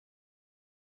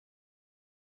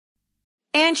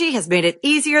Angie has made it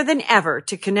easier than ever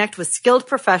to connect with skilled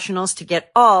professionals to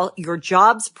get all your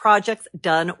jobs projects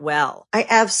done well. I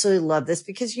absolutely love this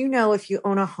because, if you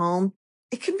own a home,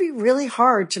 it can be really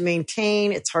hard to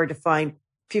maintain. It's hard to find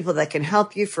people that can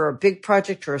help you for a big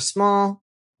project or a small.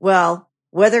 Well,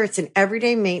 whether it's in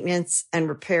everyday maintenance and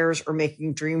repairs or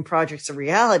making dream projects a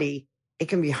reality, it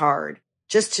can be hard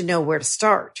just to know where to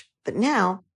start. But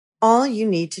now all you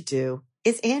need to do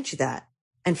is Angie that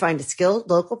and find a skilled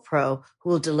local pro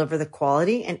who will deliver the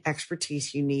quality and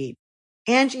expertise you need.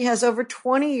 Angie has over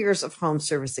 20 years of home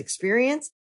service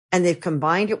experience, and they've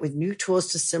combined it with new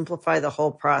tools to simplify the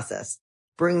whole process.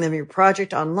 Bring them your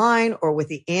project online or with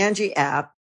the Angie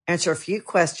app, answer a few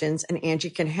questions, and Angie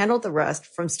can handle the rest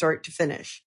from start to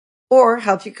finish. Or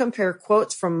help you compare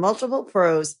quotes from multiple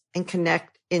pros and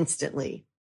connect instantly,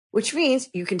 which means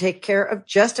you can take care of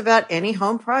just about any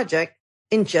home project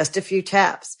in just a few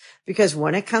taps. Because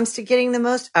when it comes to getting the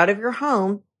most out of your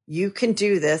home, you can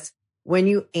do this when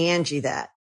you Angie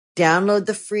that. Download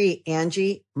the free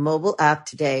Angie mobile app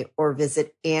today or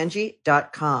visit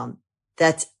Angie.com.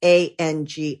 That's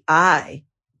ANGI.com.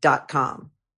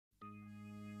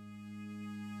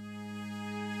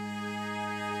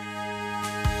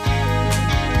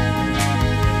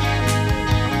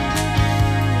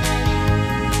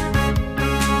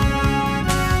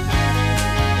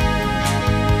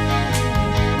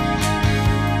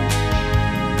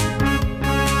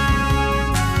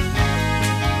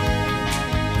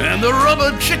 And the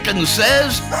rubber chicken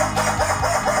says,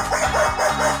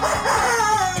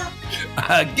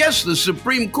 I guess the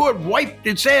Supreme Court wiped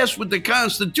its ass with the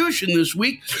Constitution this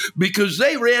week because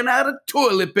they ran out of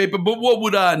toilet paper. But what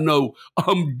would I know?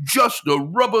 I'm just a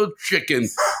rubber chicken.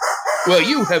 Well,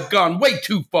 you have gone way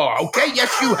too far, okay?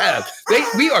 Yes, you have.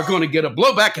 We are going to get a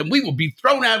blowback and we will be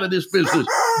thrown out of this business.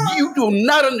 You do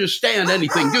not understand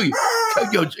anything, do you?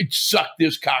 Suck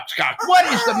this cock. What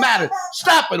is the matter?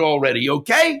 Stop it already,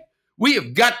 okay? We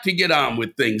have got to get on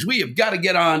with things. We have got to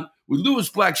get on with Lewis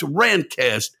Black's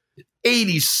Rantcast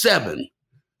 87.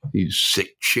 You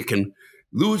sick chicken.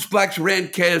 Lewis Black's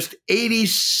Rantcast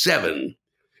 87,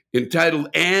 entitled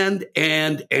And.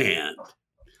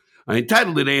 I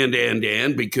entitled it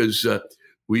And because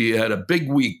we had a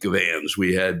big week of ands.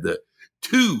 We had the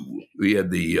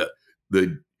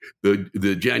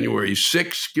January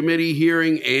 6th committee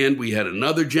hearing, and we had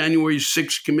another January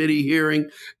 6th committee hearing,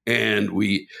 and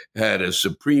we had a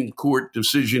Supreme Court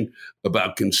decision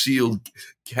about concealed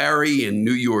carry in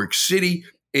New York City,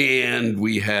 and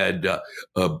we had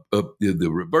the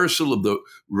reversal of the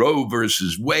Roe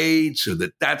versus Wade, so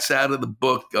that's out of the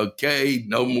book. Okay,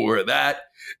 no more of that.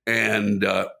 And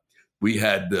we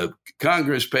had the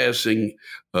Congress passing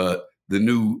the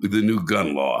new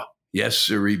gun law. Yes,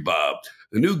 sirree, Bob.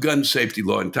 A new gun safety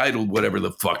law entitled whatever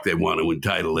the fuck they want to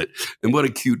entitle it. And what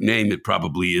a cute name it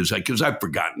probably is, because I've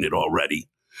forgotten it already.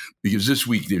 Because this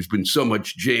week there's been so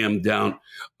much jammed down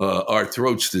our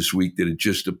throats this week that it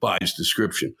just defies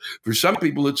description. For some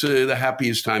people, it's the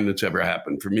happiest time that's ever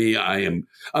happened. For me, I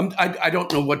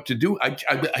don't know what to do. I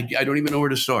don't even know where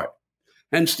to start.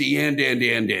 Hence the and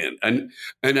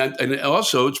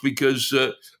also it's because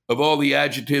of all the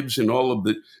adjectives and all of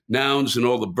the nouns and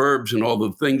all the verbs and all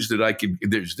the things that I could.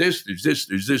 There's this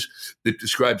that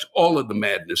describes all of the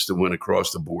madness that went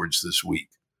across the boards this week.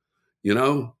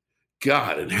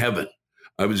 God in heaven.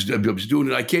 I was doing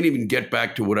it. I can't even get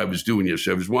back to what I was doing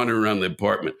yesterday. I was wandering around the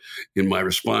apartment in my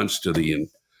response to the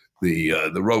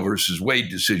Roe versus Wade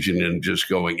decision and just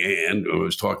going, and I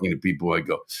was talking to people. I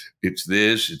go, it's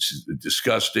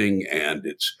disgusting, and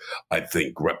it's, I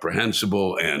think,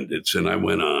 reprehensible, and I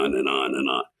went on and on and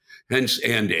on. Hence,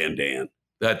 and.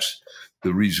 That's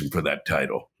the reason for that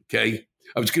title, okay?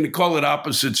 I was going to call it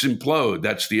Opposites Implode.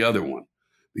 That's the other one,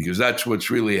 because that's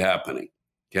what's really happening,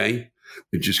 okay?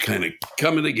 They're just kind of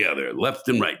coming together, left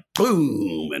and right,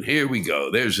 boom, and here we go.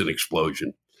 There's an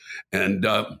explosion. And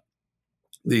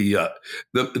there's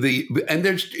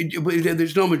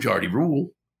no majority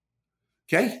rule.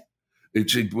 Okay,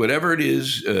 it's whatever it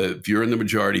is. If you're in the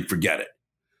majority, forget it,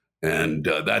 and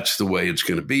that's the way it's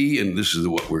going to be. And this is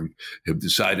what we have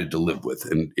decided to live with,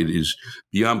 and it is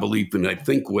beyond belief. And I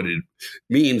think what it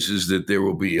means is that there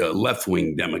will be a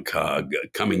left-wing demagogue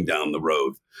coming down the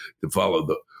road to follow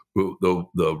the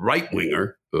right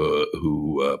winger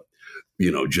who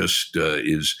just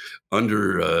is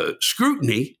under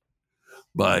scrutiny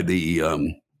by the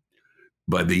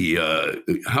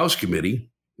House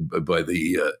committee, by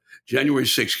the January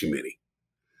 6th committee,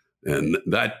 and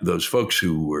that those folks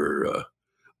who were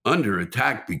under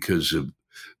attack because of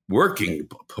working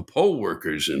poll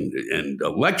workers and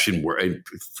election work and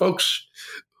folks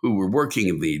who were working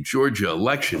in the Georgia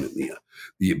election and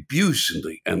the abuse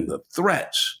and the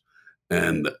threats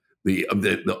and the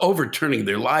overturning of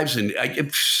their lives, and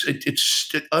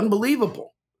it's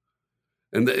unbelievable.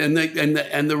 And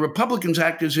the Republicans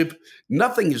act as if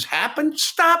nothing has happened.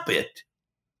 Stop it.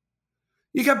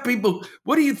 You got people.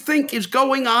 What do you think is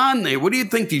going on there? What do you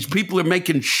think? These people are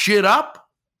making shit up?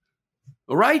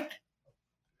 All right?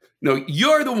 No,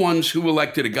 you're the ones who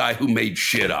elected a guy who made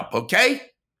shit up, okay?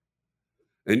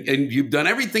 And you've done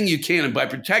everything you can, and by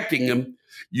protecting him,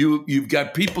 you've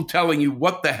got people telling you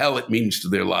what the hell it means to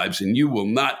their lives, and you will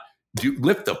not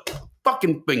lift a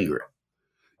fucking finger.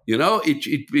 You know,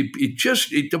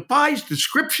 it defies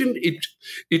description.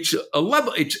 It's a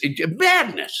level. It's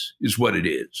madness is what it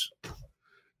is.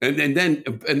 And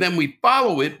then we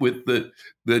follow it with the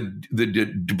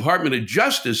Department of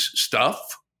Justice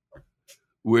stuff,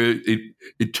 where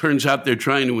it turns out they're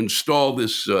trying to install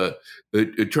this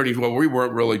attorney. Well, we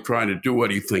weren't really trying to do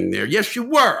anything there. Yes, you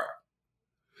were.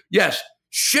 Yes,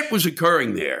 shit was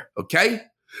occurring there. Okay,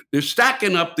 they're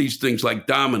stacking up these things like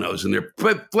dominoes, and they're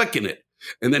flicking it,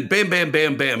 and then bam, bam,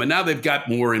 bam, bam, and now they've got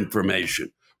more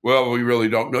information. Well, we really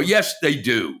don't know. Yes, they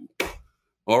do.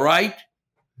 All right.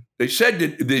 They said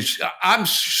that this. I'm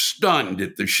stunned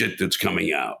at the shit that's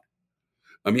coming out.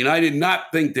 I mean, I did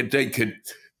not think that they could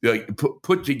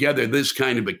put together this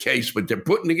kind of a case, but they're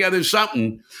putting together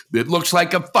something that looks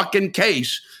like a fucking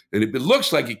case. And if it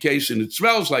looks like a case and it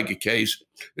smells like a case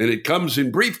and it comes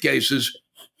in briefcases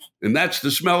and that's the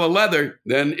smell of leather,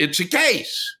 then it's a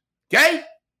case. Okay?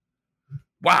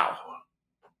 Wow.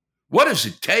 What does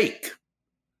it take?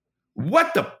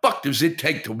 What the fuck does it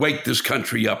take to wake this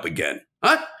country up again?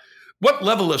 Huh? What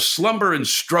level of slumber and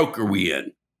stroke are we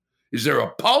in? Is there a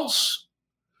pulse?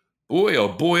 Boy, oh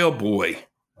boy, oh boy.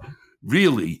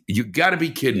 Really? You got to be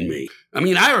kidding me. I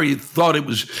mean, I already thought it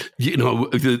was,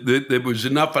 there was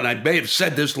enough, and I may have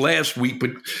said this last week, but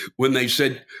when they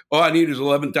said, all I need is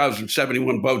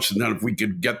 11,071 votes, and then if we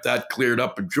could get that cleared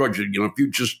up in Georgia, if you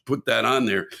just put that on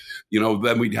there,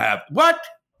 then we'd have, what?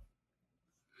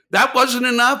 That wasn't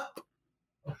enough?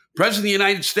 President of the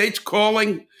United States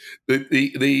calling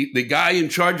the guy in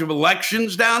charge of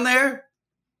elections down there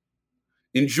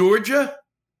in Georgia,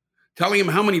 telling him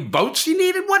how many votes he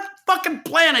needed? What fucking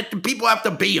planet do people have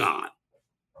to be on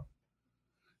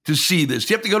to see this?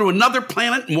 Do you have to go to another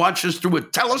planet and watch this through a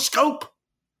telescope?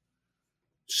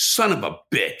 Son of a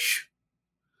bitch.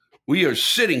 We are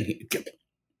sitting here.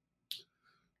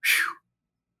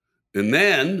 And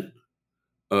then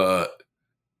the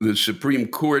Supreme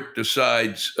Court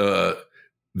decides that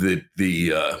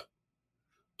that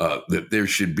there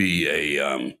should be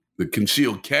the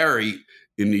concealed carry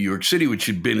in New York City, which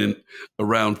had been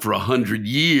around for 100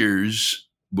 years,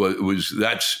 but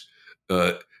that's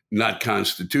not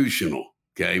constitutional.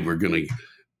 Okay, we're gonna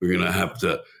have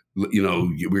to,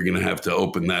 we're gonna have to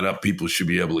open that up. People should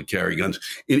be able to carry guns.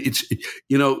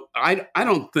 I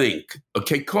don't think.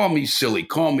 Okay, call me silly,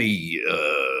 call me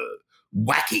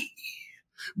wacky,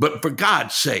 but for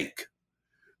God's sake,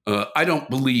 I don't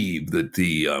believe that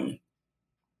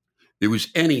there was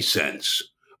any sense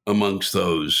amongst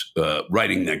those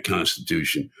writing that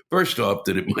Constitution. First off,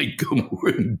 that it might go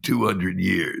more than 200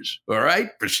 years. All right,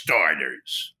 for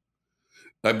starters.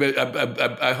 I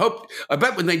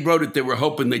bet when they wrote it, they were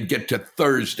hoping they'd get to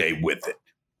Thursday with it.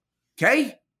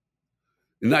 Okay,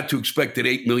 and not to expect that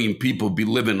 8 million people be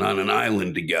living on an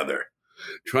island together,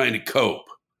 trying to cope,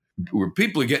 where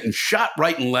people are getting shot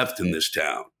right and left in this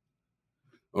town.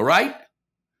 All right.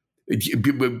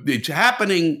 It's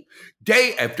happening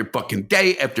day after fucking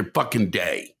day after fucking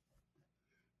day.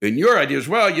 And your idea is,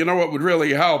 well, what would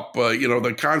really help?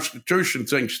 The Constitution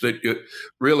thinks that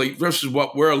really this is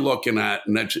what we're looking at.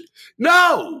 And that's it.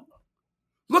 No,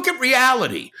 look at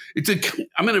reality.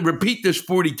 I'm going to repeat this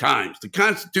 40 times. The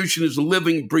Constitution is a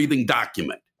living, breathing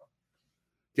document.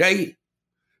 Okay?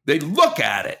 They look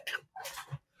at it.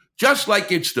 Just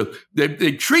like it's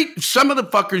they treat, some of the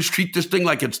fuckers treat this thing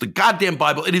like it's the goddamn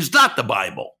Bible. It is not the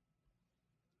Bible.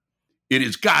 It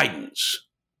is guidance.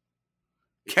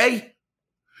 Okay?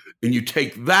 And you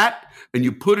take that and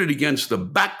you put it against the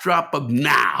backdrop of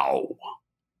now.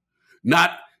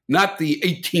 Not the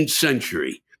 18th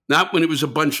century. Not when it was a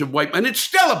bunch of white men. It's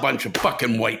still a bunch of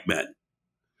fucking white men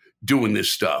doing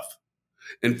this stuff.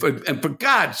 And for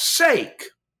God's sake,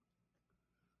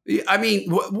 I mean,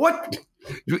 what?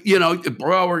 Well,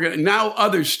 now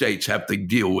other states have to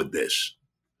deal with this.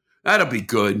 That'll be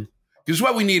good. Because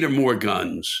what we need are more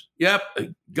guns. Yep,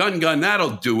 gun,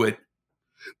 that'll do it.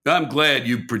 I'm glad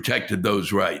you protected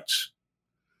those rights.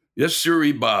 Yes,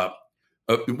 sir, Bob.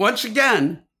 Once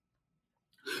again,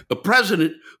 A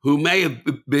president who may have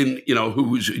been,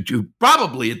 who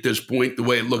probably at this point, the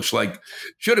way it looks like,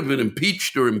 should have been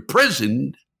impeached or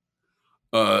imprisoned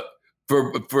for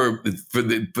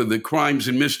the crimes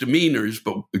and misdemeanors,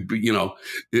 but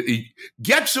it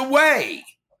gets away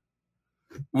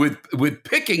with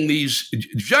picking these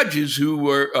judges who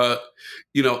were,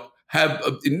 have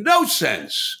no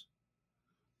sense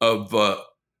of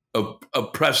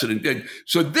precedent.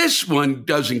 So this one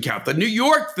doesn't count. The New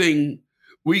York thing,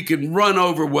 we can run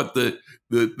over what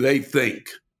they think.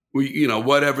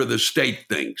 Whatever the state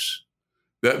thinks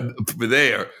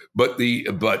there, but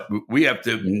we have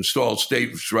to install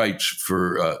states' rights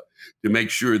to make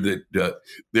sure that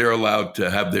they're allowed to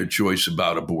have their choice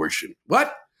about abortion.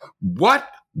 What?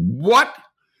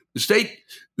 The state.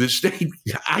 The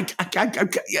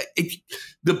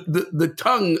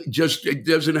tongue just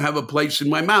doesn't have a place in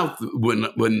my mouth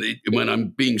when I'm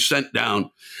being sent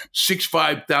down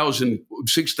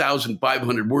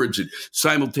 6,500 words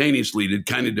simultaneously to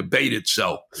kind of debate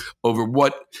itself over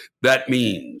what that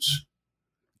means.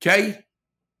 Okay,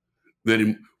 that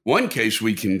in one case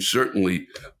we can certainly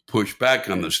push back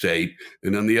on the state,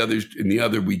 and on the other,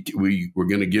 we're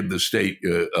going to give the state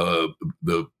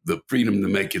the freedom to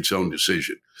make its own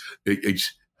decision. I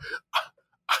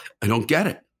don't get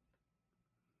it.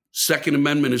 Second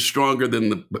Amendment is stronger than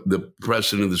the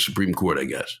precedent of the Supreme Court, I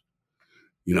guess.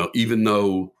 Even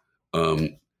though for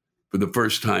the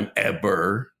first time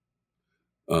ever,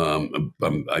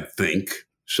 I think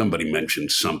somebody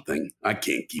mentioned something. I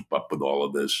can't keep up with all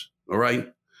of this. All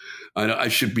right. I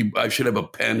should have a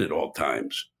pen at all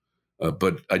times,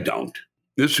 but I don't.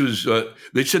 This was.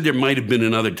 They said there might have been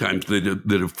in other times that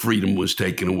a freedom was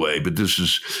taken away, but this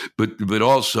is. But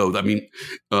also, I mean,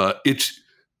 it's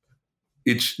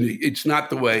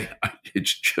not the way.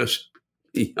 It's just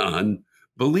beyond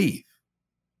belief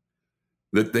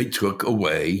that they took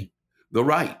away the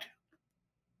right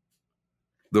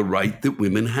that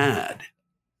women had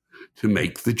to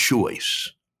make the choice.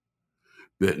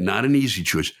 That not an easy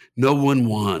choice. No one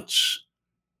wants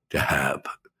to have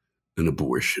an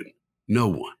abortion. No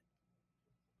one.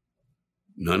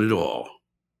 None at all.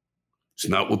 It's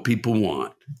not what people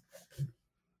want.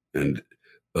 And,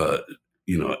 I've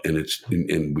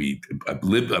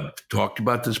talked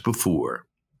about this before.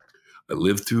 I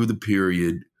lived through the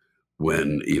period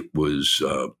when it was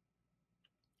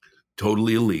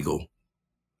totally illegal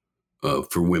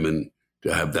for women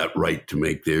to have that right to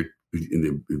make their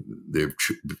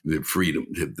freedom,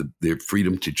 their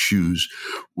freedom to choose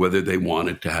whether they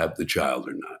wanted to have the child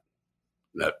or not.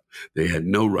 That they had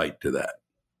no right to that,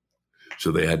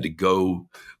 so they had to go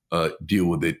deal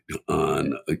with it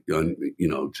on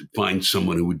to find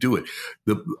someone who would do it.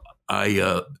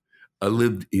 I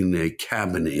lived in a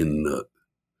cabin in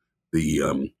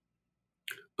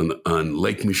on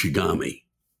Lake Michigami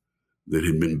that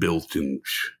had been built in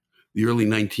the early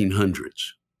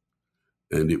 1900s.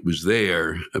 And it was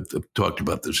there, I've talked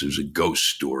about this as a ghost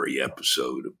story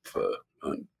episode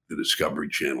on the Discovery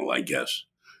Channel, I guess,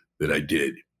 that I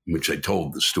did, in which I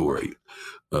told the story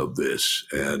of this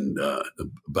and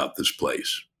about this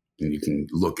place. And you can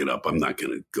look it up. I'm not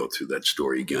going to go through that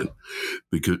story again,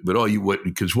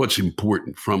 because what's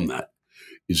important from that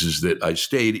is that I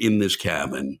stayed in this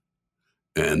cabin,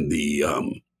 and it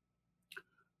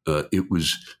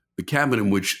was the cabin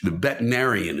in which the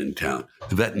veterinarian in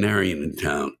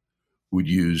town would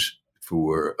use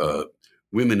for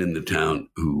women in the town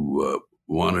who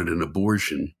wanted an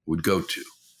abortion would go to.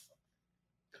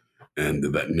 And the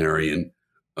veterinarian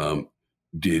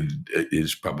did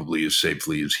is probably as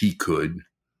safely as he could,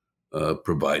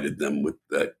 provided them with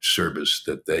that service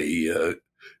that they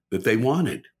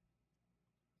wanted.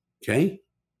 Okay.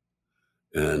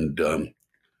 And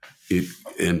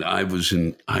I was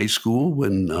in high school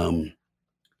when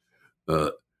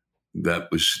that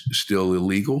was still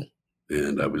illegal,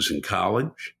 and I was in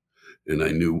college, and I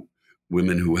knew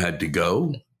women who had to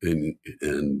go and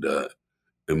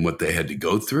what they had to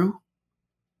go through.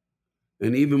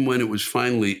 And even when it was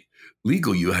finally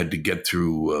legal, you had to get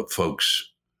through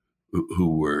folks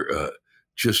who were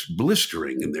just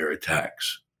blistering in their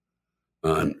attacks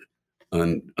on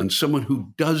someone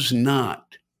who does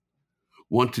not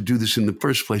want to do this in the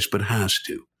first place, but has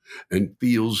to, and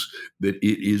feels that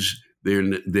it is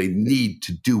they need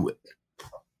to do it.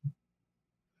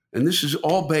 And this is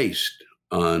all based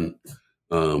on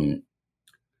an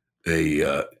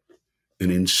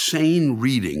insane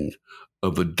reading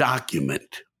of a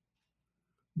document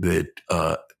that,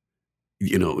 I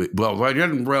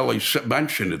didn't really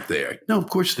mention it there. No, of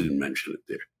course they didn't mention it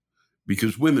there,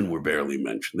 because women were barely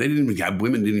mentioned.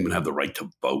 Women didn't even have the right to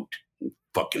vote.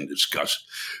 fucking discuss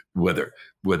whether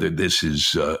this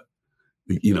is,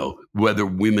 whether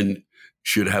women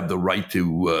should have the right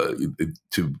to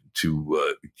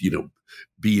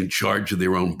be in charge of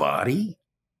their own body.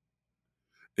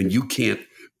 And you can't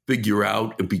figure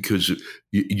out, because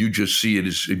you just see it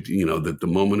as, that the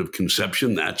moment of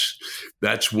conception,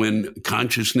 that's when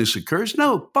consciousness occurs.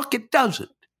 No, fuck, it doesn't.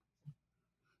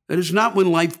 That is not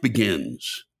when life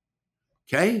begins.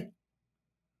 Okay?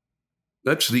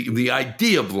 That's the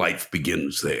idea of life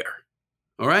begins there.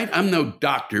 All right? I'm no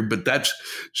doctor, but that's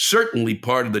certainly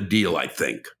part of the deal, I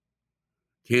think.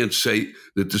 Can't say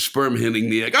that the sperm hitting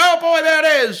the egg, oh boy, there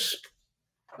it is.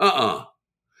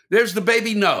 There's the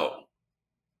baby, no.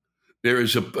 There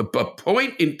is a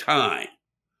point in time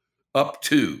up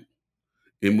to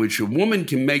in which a woman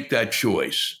can make that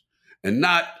choice and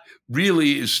not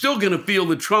really is still going to feel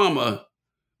the trauma,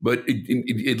 but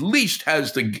it at least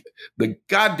has the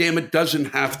goddamn it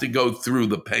doesn't have to go through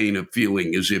the pain of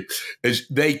feeling as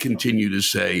they continue to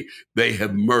say they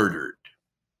have murdered.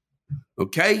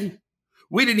 Okay?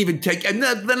 We didn't even take, and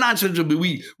the nonsense of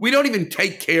we don't even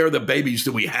take care of the babies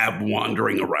that we have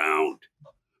wandering around.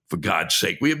 For God's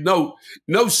sake, we have no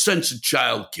sense of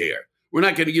child care. We're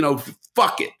not going to,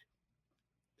 fuck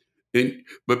it.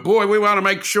 But boy, we want to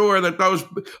make sure that those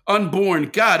unborn,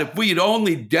 God, if we had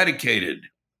only dedicated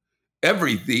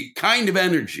the kind of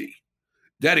energy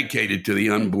dedicated to the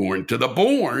unborn, to the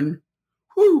born,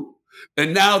 whew,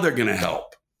 and now they're going to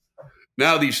help.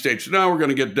 Now these states, now we're going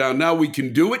to get down. Now we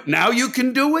can do it. Now you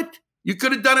can do it. You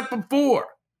could have done it before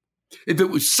if it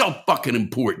was so fucking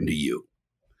important to you.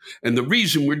 And the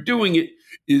reason we're doing it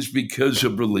is because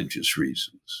of religious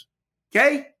reasons.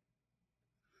 Okay?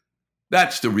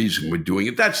 That's the reason we're doing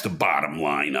it. That's the bottom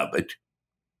line of it.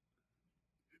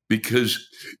 Because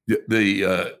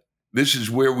this is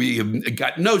where we have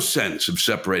got no sense of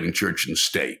separating church and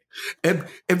state.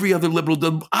 Every other liberal,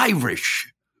 the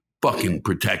Irish fucking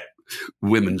protect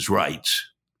women's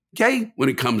rights. Okay? When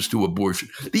it comes to abortion.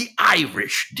 The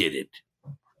Irish did it.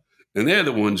 And they're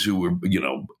the ones who were,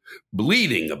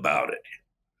 bleeding about it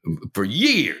for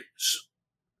years.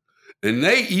 And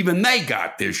they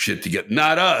got their shit together,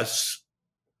 not us.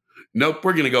 Nope,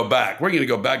 we're going to go back. We're going to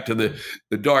go back to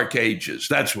the dark ages.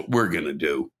 That's what we're going to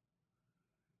do.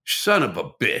 Son of a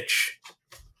bitch.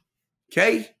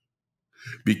 Okay?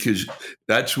 Because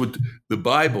that's what the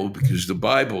Bible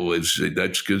is,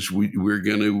 that's because we're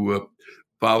going to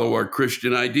follow our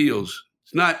Christian ideals.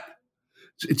 It's not.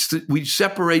 We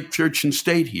separate church and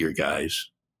state here, guys.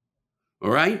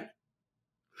 All right?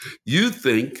 You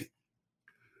think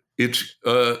it's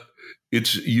a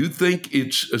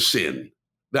sin.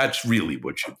 That's really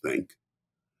what you think.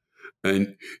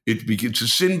 And it's a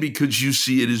sin because you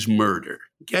see it as murder.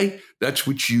 Okay? That's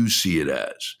what you see it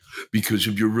as because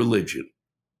of your religion.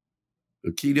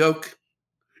 Okie doke?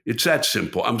 It's that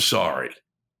simple. I'm sorry.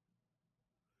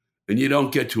 And you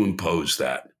don't get to impose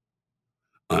that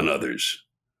on others.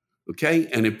 Okay?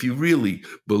 And if you really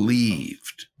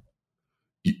believed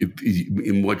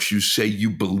in what you say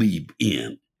you believe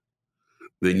in,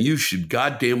 then you should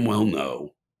goddamn well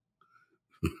know.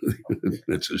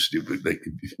 That's a stupid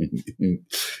thing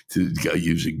to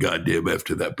using goddamn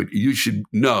after that. But you should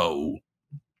know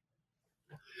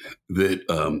that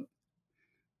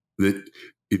that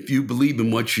if you believe in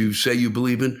what you say you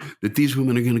believe in, that these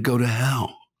women are going to go to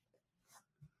hell.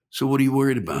 So what are you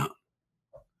worried about?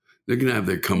 They're going to have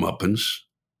their comeuppance.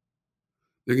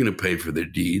 They're going to pay for their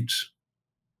deeds.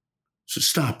 So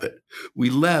stop it. We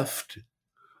left,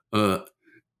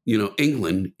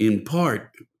 England in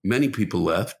part. Many people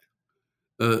left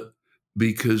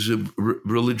because of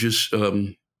religious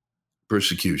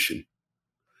persecution.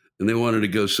 And they wanted to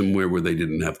go somewhere where they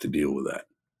didn't have to deal with that.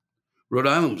 Rhode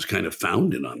Island was kind of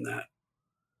founded on that,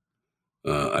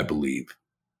 I believe.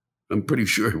 I'm pretty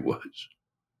sure it was.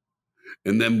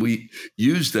 And then we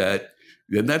used that,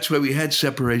 and that's why we had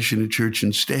separation of church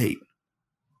and state.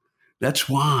 That's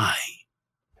why.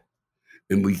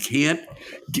 And we can't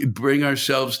bring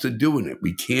ourselves to doing it.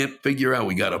 We can't figure out.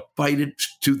 We got to fight it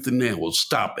tooth and nail. We'll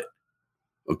stop it.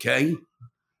 Okay?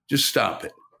 Just stop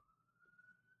it.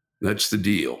 That's the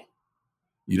deal.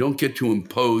 You don't get to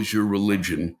impose your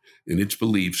religion and its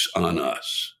beliefs on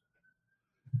us.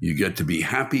 You get to be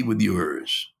happy with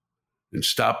yours and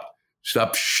stop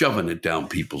shoving it down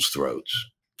people's throats.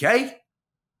 Okay?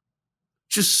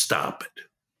 Just stop it.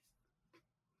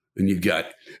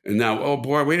 And now, oh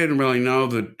boy, we didn't really know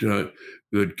that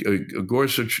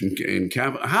Gorsuch and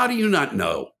Kavanaugh. How do you not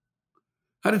know?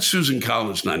 How did Susan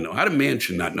Collins not know? How did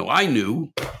Manchin not know? I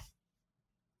knew.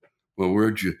 Well,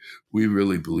 we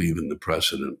really believe in the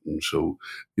precedent. And so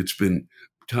it's been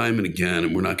time and again,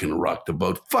 and we're not going to rock the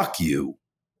boat. Fuck you.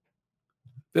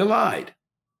 They lied.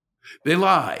 They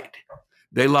lied.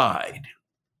 They lied.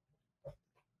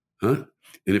 Huh?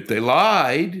 And if they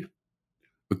lied,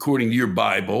 according to your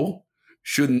Bible,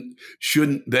 shouldn't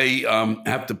they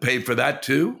have to pay for that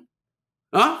too?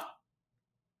 Huh?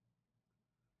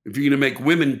 If you're going to make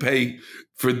women pay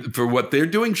for what they're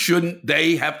doing, shouldn't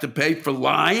they have to pay for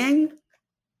lying?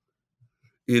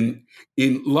 In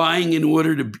lying in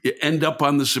order to end up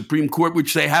on the Supreme Court,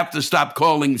 which they have to stop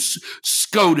calling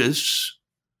SCOTUS.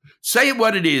 Say it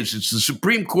what it is. It's the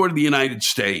Supreme Court of the United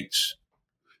States.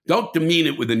 Don't demean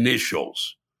it with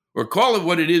initials. Or call it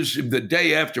what it is the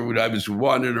day afterward. I was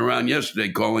wandering around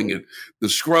yesterday calling it the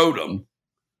scrotum.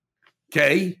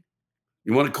 Okay?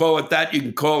 You want to call it that? You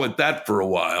can call it that for a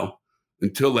while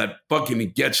until that fucking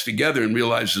gets together and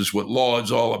realizes what law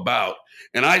is all about.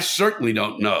 And I certainly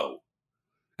don't know,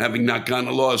 having not gone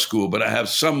to law school, but I have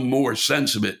some more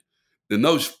sense of it than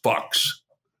those fucks.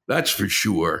 That's for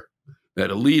sure. That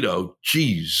Alito,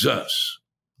 Jesus.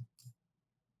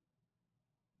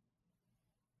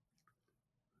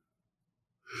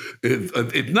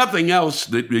 If nothing else,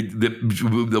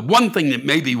 the one thing that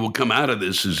maybe will come out of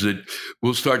this is that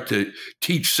we'll start to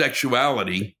teach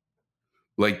sexuality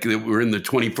like that we're in the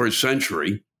 21st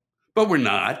century, but we're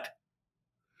not.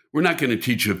 We're not going to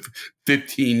teach a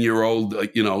 15-year-old,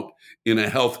 in a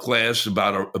health class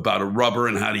about a rubber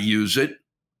and how to use it.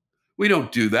 We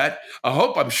don't do that.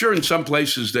 I'm sure in some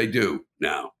places they do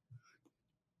now.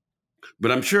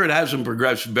 But I'm sure it hasn't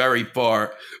progressed very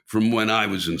far from when I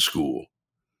was in school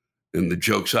and the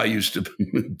jokes I used to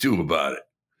do about it,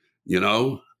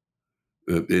 the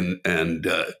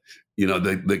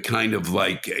kind of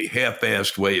like a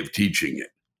half-assed way of teaching it.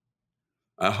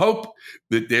 I hope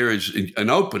that there is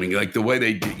an opening, like the way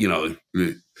they,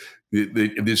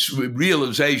 this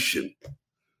realization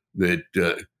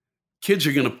that kids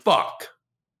are going to fuck.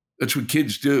 That's what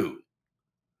kids do.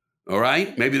 All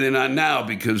right? Maybe they're not now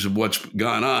because of what's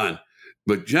gone on,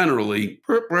 but generally,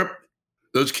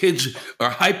 those kids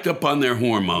are hyped up on their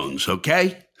hormones,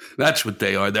 okay? That's what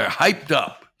they are. They're hyped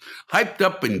up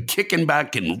and kicking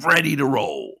back and ready to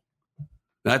roll.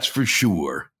 That's for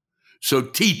sure. So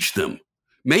teach them.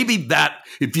 Maybe that,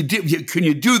 if you did, can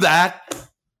you do that?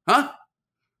 Huh?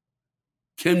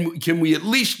 Can we at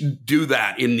least do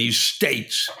that in these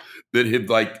states that have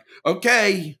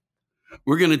okay,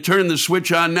 we're going to turn the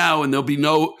switch on now and there'll be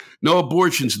no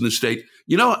abortions in the state.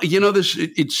 This,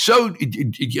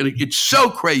 it's so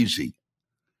crazy.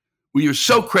 We are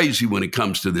so crazy when it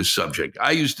comes to this subject.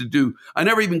 I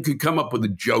never even could come up with a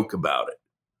joke about it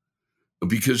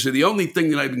because the only thing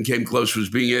that I even came close was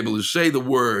being able to say the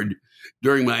word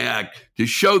during my act to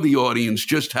show the audience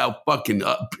just how fucking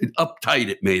uptight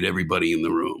it made everybody in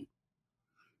the room.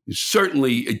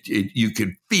 Certainly, you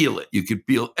could feel it. You could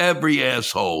feel every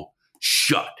asshole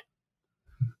shut.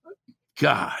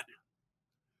 God.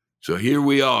 So here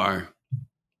we are,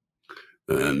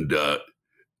 and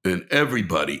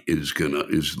everybody is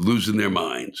losing their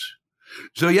minds.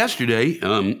 So yesterday,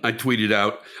 I tweeted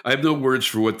out, I have no words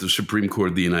for what the Supreme Court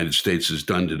of the United States has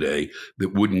done today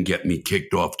that wouldn't get me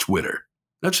kicked off Twitter.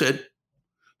 That's it.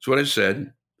 That's what I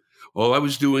said. All I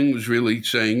was doing was really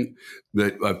saying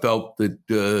that I felt that,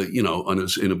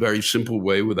 in a very simple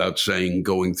way, without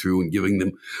going through and giving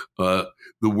them the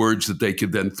words that they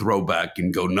could then throw back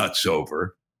and go nuts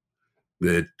over,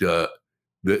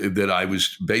 that I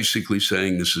was basically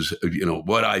saying this is,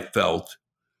 what I felt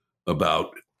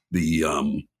about the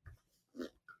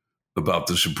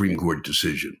Supreme Court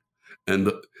decision.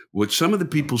 And what some of the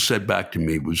people said back to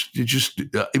me was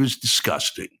it was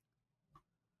disgusting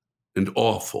and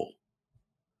awful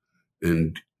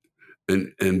and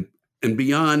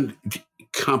beyond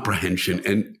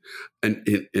comprehension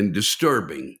and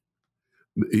disturbing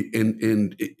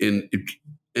and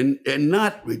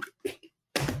not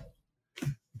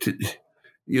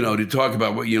to talk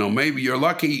about what, maybe you're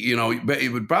lucky,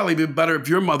 it would probably be better if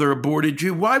your mother aborted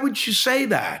you. Why would you say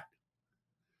that?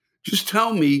 Just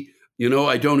tell me,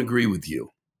 I don't agree with you.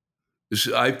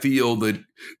 I feel that,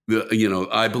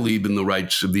 I believe in the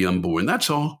rights of the unborn.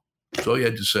 That's all. That's all you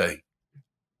had to say.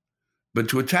 But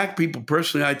to attack people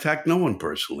personally, I attack no one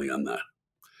personally on that.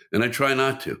 And I try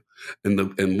not to.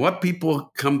 And what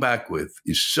people come back with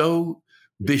is so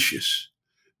vicious.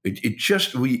 It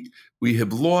just, we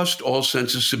have lost all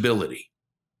sense of civility.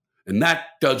 And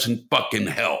that doesn't fucking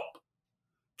help.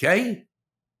 Okay?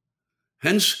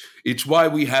 Hence, it's why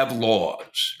we have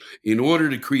laws, in order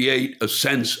to create a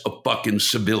sense of fucking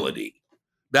civility.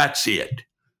 That's it.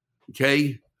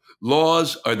 Okay?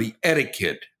 Laws are the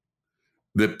etiquette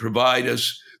that provide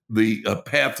us the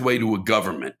pathway to a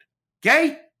government.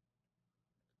 Okay?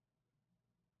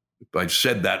 If I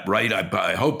said that right,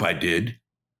 I hope I did.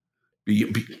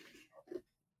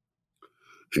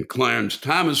 And Clarence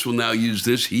Thomas will now use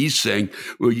this. He's saying,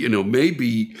 well,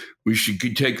 maybe we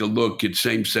could take a look at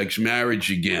same-sex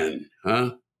marriage again,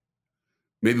 huh?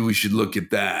 Maybe we should look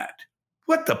at that.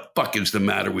 What the fuck is the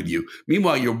matter with you?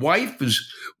 Meanwhile, your wife is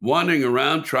wandering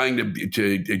around trying to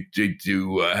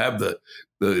have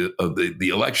the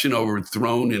election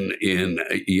overthrown in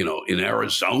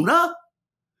Arizona.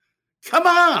 Come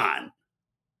on,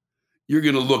 you're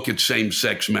going to look at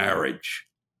same-sex marriage.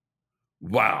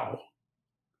 Wow.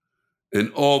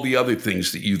 And all the other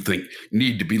things that you think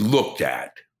need to be looked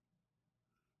at.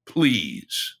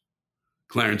 Please.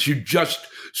 Clarence, you just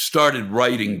started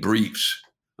writing briefs.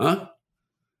 Huh?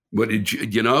 What did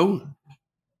you know?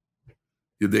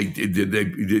 You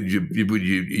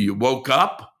woke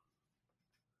up?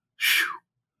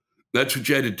 That's what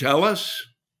you had to tell us?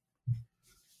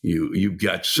 You've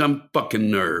got some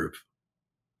fucking nerve.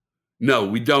 No,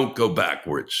 we don't go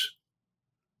backwards.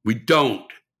 We don't.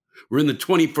 We're in the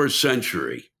 21st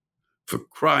century, for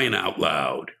crying out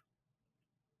loud.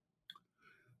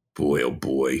 Boy, oh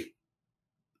boy.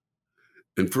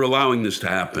 And for allowing this to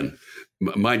happen,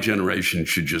 my generation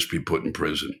should just be put in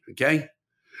prison, okay?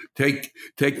 Take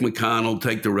McConnell,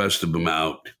 take the rest of them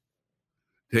out.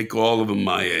 Take all of them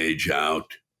my age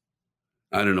out.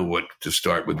 I don't know what to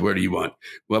start with. Where do you want?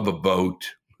 We'll have a vote.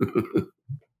 Do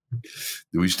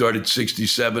we start at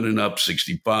 67 and up,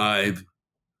 65?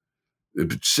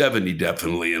 70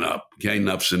 definitely and up. Okay,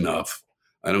 enough's enough.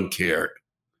 I don't care,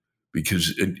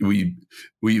 because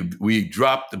we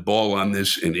dropped the ball on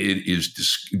this, and it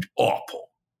is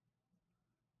awful.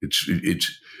 We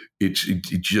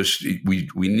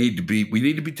need to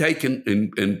be taken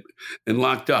and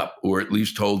locked up, or at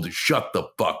least told to shut the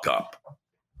fuck up.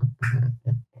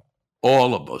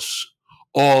 All of us.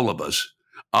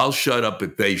 I'll shut up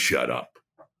if they shut up.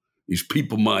 These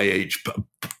people my age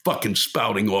fucking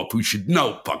spouting off who should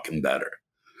know fucking better,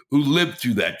 who lived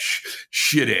through that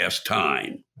shit-ass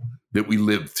time that we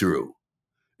lived through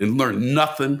and learned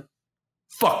nothing.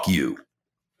 Fuck you.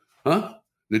 Huh?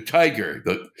 The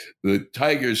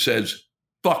tiger says,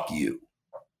 fuck you.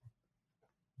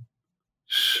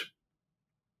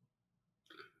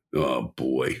 Oh,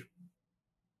 boy.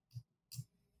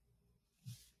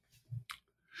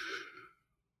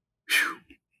 Whew.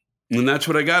 And that's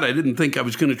what I got. I didn't think I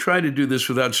was going to try to do this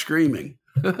without screaming.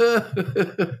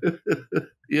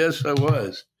 Yes, I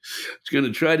was. I was going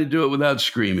to try to do it without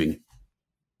screaming.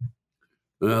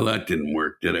 Well, that didn't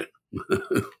work, did it?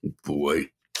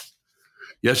 Boy.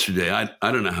 Yesterday, I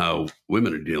don't know how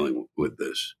women are dealing with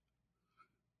this.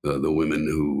 The women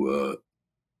who,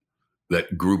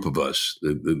 that group of us,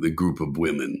 the group of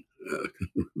women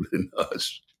in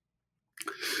us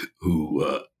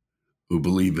who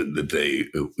believe that they,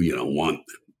 want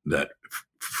that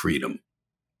freedom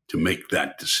to make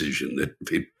that decision, that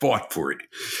they fought for it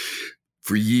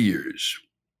for years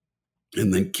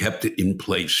and then kept it in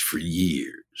place for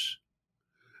years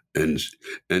and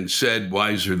said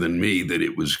wiser than me that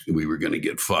we were going to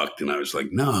get fucked. And I was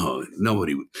like, no,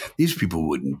 nobody, these people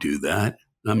wouldn't do that.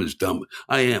 I'm as dumb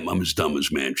as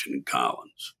Manchin and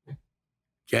Collins.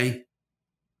 Okay.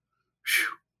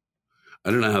 Whew.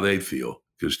 I don't know how they feel.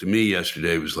 Because to me,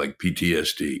 yesterday was like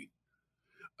PTSD.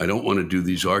 I don't want to do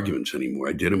these arguments anymore.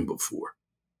 I did them before.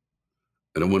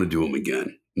 I don't want to do them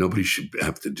again. Nobody should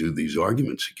have to do these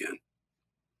arguments again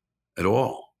at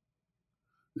all.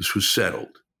 This was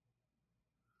settled.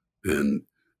 And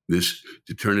this,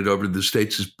 to turn it over to the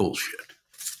states, is bullshit.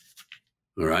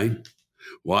 All right?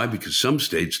 Why? Because some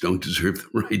states don't deserve the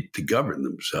right to govern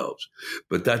themselves.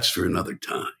 But that's for another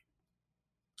time.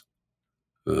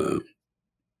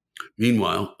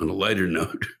 Meanwhile, on a lighter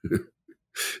note,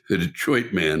 the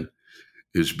Detroit man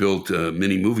has built a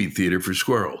mini movie theater for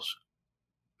squirrels.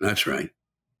 That's right.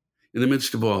 In the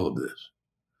midst of all of this,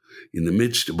 in the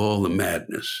midst of all the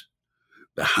madness,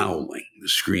 the howling, the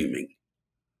screaming,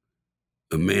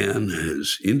 a man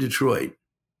has, in Detroit,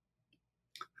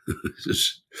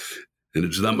 and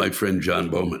it's not my friend John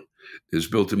Bowman, has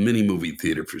built a mini movie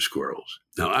theater for squirrels.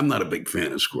 Now, I'm not a big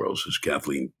fan of squirrels, as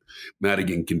Kathleen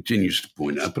Madigan continues to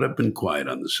point out, but I've been quiet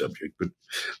on the subject. But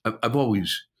I've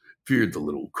always feared the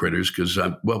little critters because,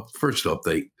 first off,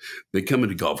 they come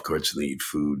into golf carts and they eat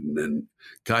food, and then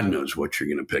God knows what you're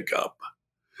going to pick up.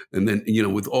 And then,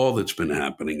 with all that's been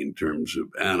happening in terms of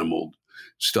animal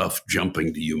stuff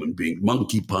jumping to human beings,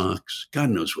 monkeypox, God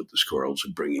knows what the squirrels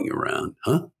are bringing around,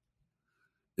 huh?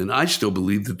 And I still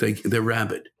believe that they're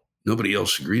rabid. Nobody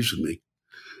else agrees with me.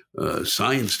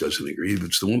 Science doesn't agree.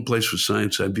 It's the one place with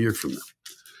science I veer from them.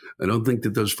 I don't think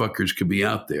that those fuckers could be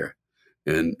out there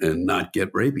and not get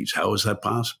rabies. How is that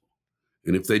possible?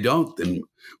 And if they don't, then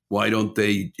why don't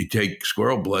they take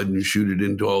squirrel blood and shoot it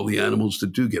into all the animals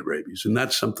that do get rabies? And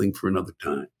that's something for another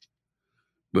time.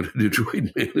 But a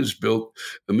Detroit man has built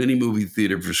a mini movie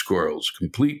theater for squirrels,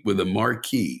 complete with a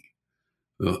marquee.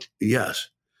 Yes,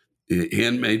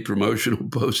 handmade promotional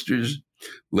posters,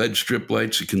 LED strip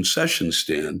lights, a concession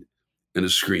stand, and a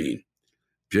screen.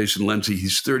 Jason Lindsay,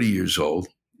 he's 30 years old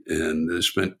and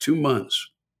spent 2 months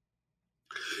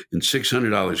and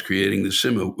 $600 creating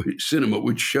the cinema,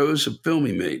 which shows a film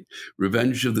he made,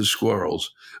 Revenge of the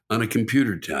Squirrels, on a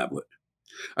computer tablet.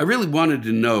 I really wanted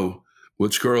to know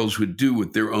what squirrels would do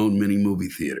with their own mini movie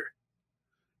theater,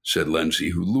 said Lindsay,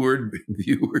 who lured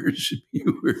viewers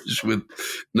with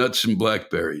nuts and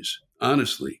blackberries.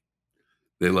 Honestly,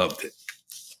 they loved it.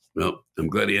 Well, I'm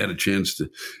glad he had a chance to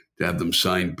have them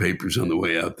sign papers on the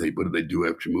way out. What do they do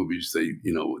after movies?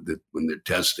 When they're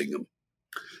testing them,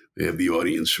 they have the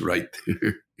audience write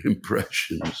their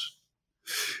impressions.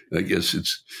 I guess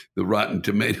it's the Rotten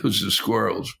Tomatoes of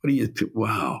squirrels. What do you think?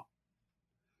 Wow.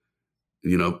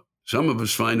 Some of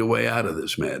us find a way out of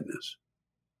this madness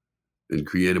and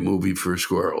create a movie for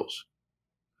squirrels.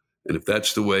 And if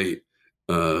that's the way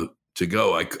to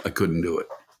go, I couldn't do it.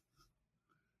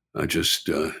 I just,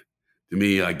 to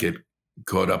me, I get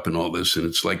caught up in all this and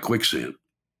it's like quicksand.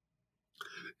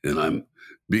 And I'm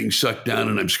being sucked down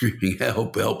and I'm screaming,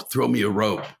 help, help, throw me a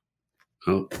rope.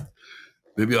 Oh,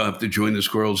 maybe I'll have to join the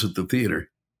squirrels at the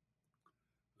theater.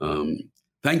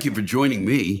 Thank you for joining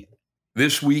me.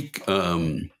 This week,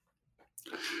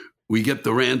 we get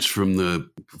the rants from the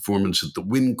performance at the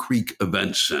Wind Creek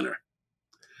Event Center.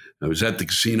 I was at the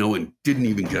casino and didn't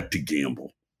even get to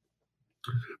gamble.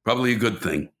 Probably a good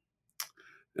thing.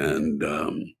 And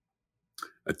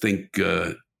I think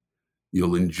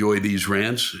you'll enjoy these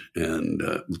rants, and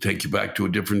we'll take you back to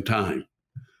a different time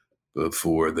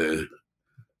before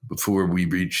we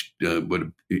reached what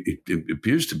it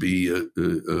appears to be a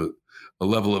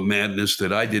level of madness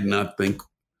that I did not think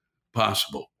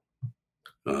possible.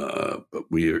 But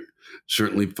we are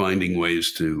certainly finding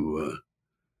ways to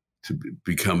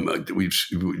become.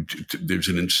 There's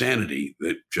an insanity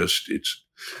that just who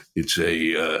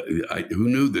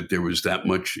knew that there was that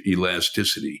much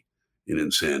elasticity in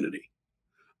insanity.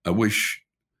 I wish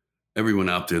everyone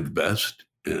out there the best,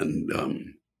 and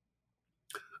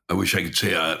I wish I could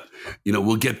say,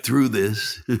 we'll get through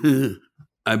this.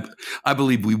 I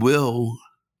believe we will.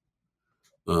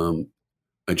 I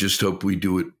just hope we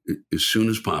do it as soon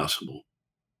as possible,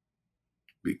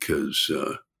 because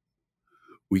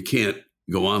we can't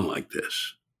go on like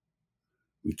this.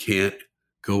 We can't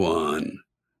go on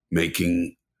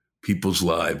making people's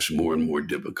lives more and more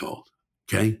difficult.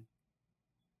 Okay?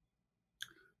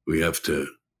 We have to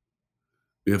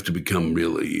become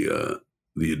really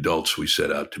the adults we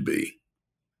set out to be.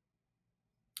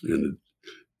 And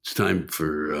it's time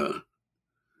for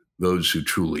those who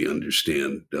truly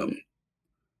understand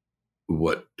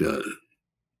what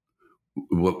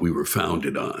we were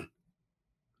founded on,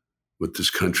 what this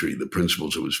country, the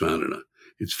principles it was founded on.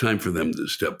 It's time for them to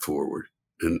step forward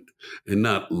and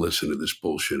not listen to this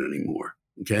bullshit anymore,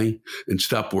 okay? And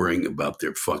stop worrying about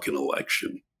their fucking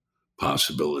election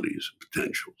possibilities and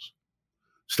potentials.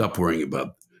 Stop worrying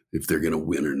about if they're going to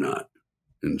win or not,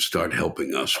 and start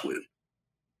helping us win.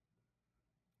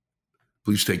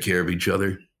 Please take care of each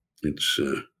other. It's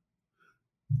a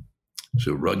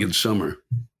rugged summer.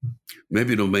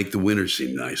 Maybe it'll make the winter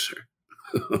seem nicer.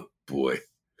 Boy,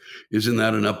 isn't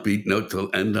that an upbeat note to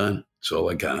end on? That's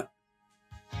all I got.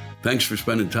 Thanks for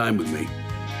spending time with me.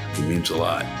 It means a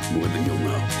lot, more than you'll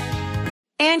know.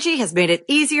 Angie has made it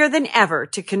easier than ever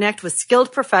to connect with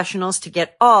skilled professionals to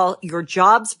get all your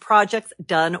jobs projects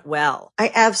done well.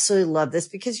 I absolutely love this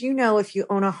because, if you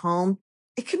own a home,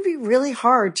 it can be really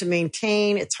hard to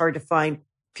maintain. It's hard to find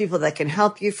people that can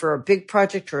help you for a big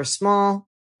project or a small.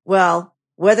 Well,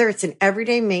 whether it's in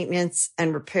everyday maintenance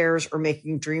and repairs or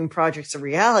making dream projects a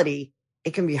reality,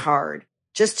 it can be hard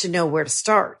just to know where to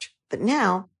start. But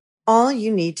now, all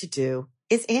you need to do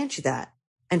is Angie that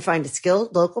and find a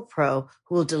skilled local pro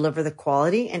who will deliver the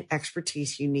quality and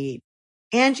expertise you need.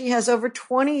 Angie has over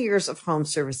 20 years of home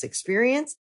service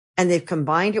experience, and they've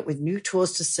combined it with new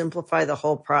tools to simplify the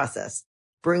whole process.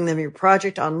 Bring them your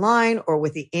project online or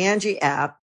with the Angie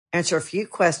app, answer a few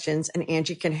questions, and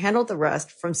Angie can handle the rest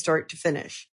from start to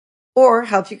finish. Or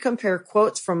help you compare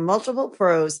quotes from multiple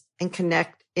pros and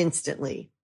connect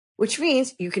instantly, which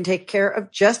means you can take care of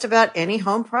just about any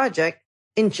home project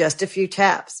in just a few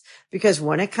taps. Because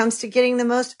when it comes to getting the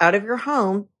most out of your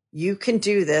home, you can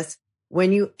do this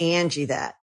when you Angie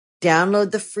that.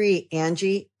 Download the free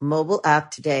Angie mobile app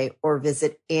today or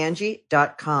visit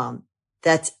Angie.com.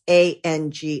 That's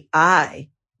ANGI.com.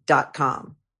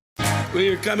 We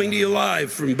are coming to you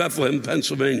live from Bethlehem,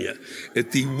 Pennsylvania,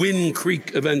 at the Wind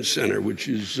Creek Event Center, which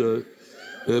is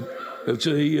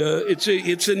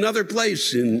it's another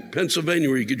place in Pennsylvania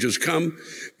where you could just come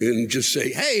and just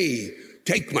say, "Hey,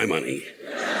 take my money."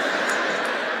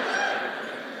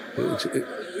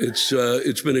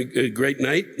 It's been a great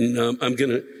night, and I'm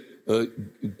going to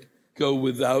go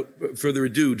without further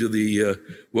ado to the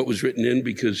what was written in,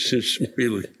 because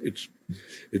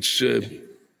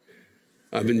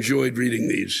I've enjoyed reading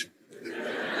these,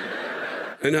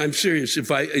 and I'm serious.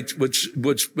 And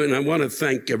I want to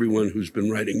thank everyone who's been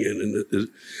writing in. And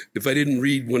if I didn't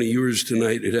read one of yours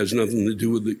tonight, it has nothing to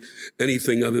do with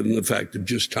anything other than the fact of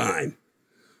just time.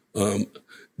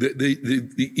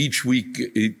 Each week,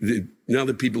 now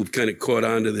that people have kind of caught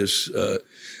on to this,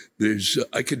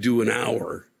 I could do an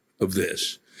hour of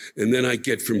this. And then I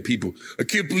get from people, "I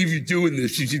can't believe you're doing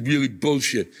this. This is really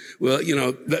bullshit." Well,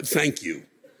 thank you.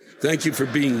 Thank you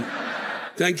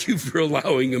for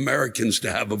allowing Americans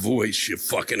to have a voice, you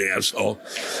fucking asshole.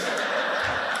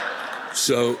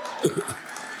 So,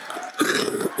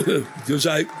 because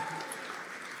I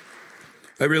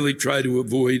really try to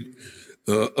avoid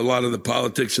a lot of the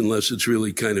politics unless it's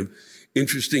really kind of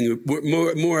interesting.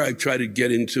 More I try to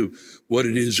get into what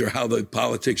it is or how the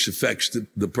politics affects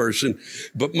the person.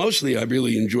 But mostly I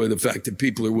really enjoy the fact that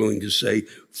people are willing to say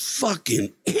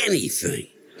fucking anything.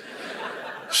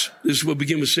 This will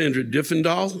begin with Sandra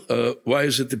Diffendahl. Why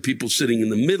is it that people sitting in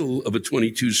the middle of a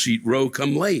 22-seat row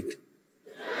come late?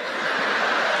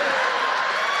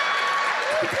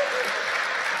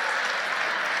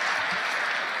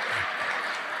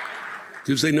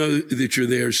 Because they know that you're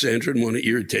there, Sandra, and want to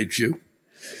irritate you.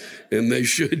 And they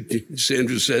should,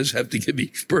 Sandra says, have to give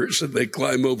each person they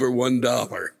climb over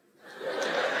 $1.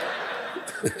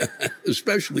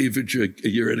 Especially if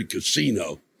you're at a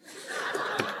casino.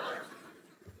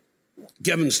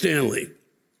 Kevin Stanley.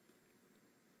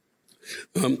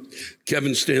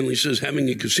 Kevin Stanley says, having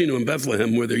a casino in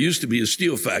Bethlehem where there used to be a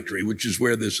steel factory, which is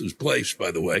where this is placed,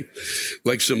 by the way,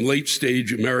 like some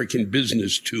late-stage American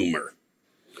business tumor.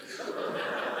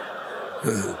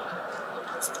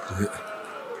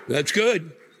 That's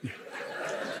good.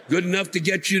 Good enough to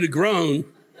get you to groan.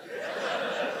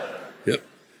 Yep.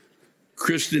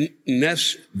 Kristen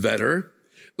Nessvetter.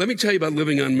 Let me tell you about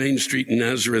living on Main Street in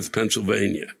Nazareth,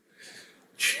 Pennsylvania.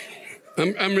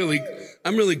 I'm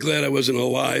really glad I wasn't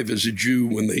alive as a Jew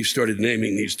when they started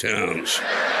naming these towns.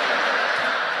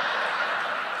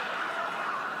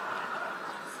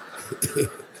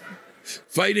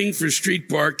 Fighting for street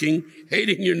parking,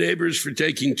 hating your neighbors for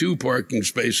taking 2 parking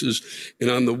spaces, and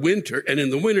in the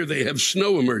winter they have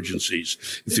snow emergencies.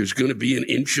 If there's going to be an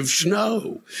inch of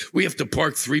snow, we have to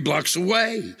park 3 blocks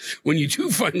away. When you do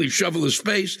finally shovel a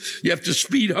space, you have to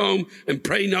speed home and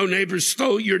pray no neighbors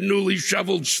stole your newly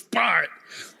shoveled spot.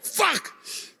 Fuck!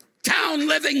 Town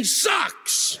living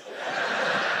sucks!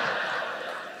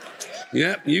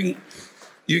 Yeah, you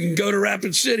can go to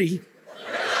Rapid City.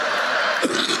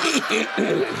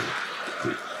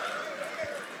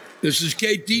 This is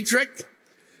Kate Dietrich.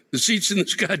 The seats in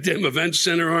this goddamn event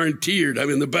center aren't tiered. I'm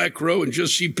in the back row and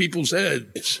just see people's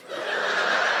heads.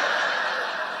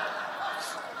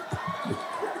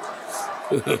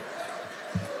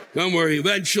 Don't worry,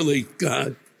 eventually,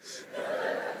 God.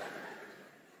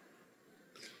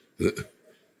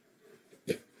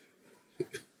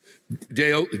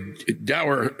 Dale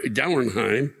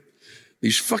Dauernheim,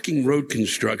 these fucking road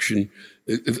construction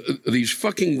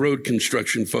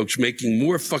folks making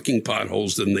more fucking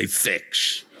potholes than they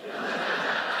fix.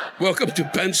 Welcome to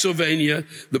Pennsylvania,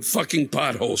 the fucking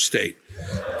pothole state.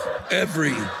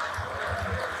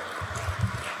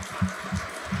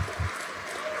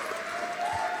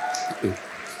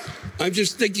 I'm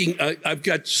just thinking, I've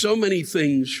got so many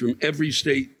things from every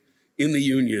state in the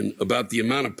union about the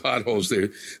amount of potholes there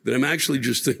that I'm actually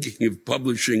just thinking of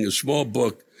publishing a small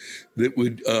book that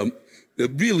would, a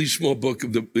really small book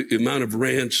of the amount of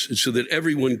rants so that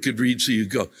everyone could read. So you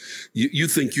go, you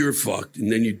think you're fucked.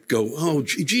 And then you'd go, oh,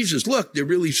 Jesus, look, they're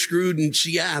really screwed in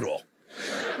Seattle.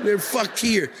 They're fucked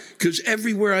here. Because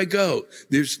everywhere I go,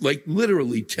 there's like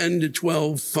literally 10 to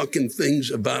 12 fucking things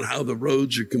about how the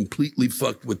roads are completely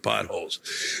fucked with potholes.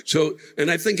 So, and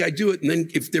I think I do it. And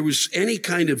then if there was any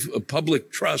kind of a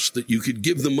public trust that you could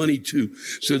give the money to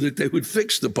so that they would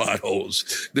fix the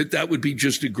potholes, that would be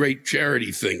just a great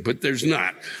charity thing. But there's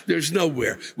not. There's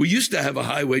nowhere. We used to have a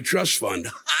highway trust fund.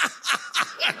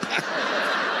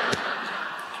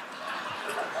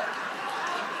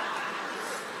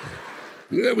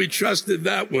 Yeah, we trusted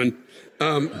that one.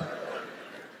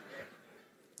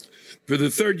 For the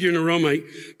third year in a row, my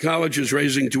college is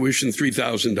raising tuition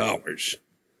 $3,000.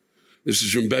 This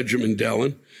is from Benjamin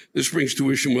Dellin. This brings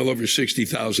tuition well over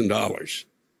 $60,000.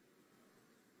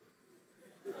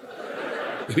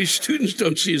 These students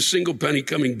don't see a single penny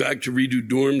coming back to redo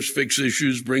dorms, fix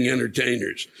issues, bring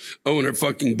entertainers. Oh, and our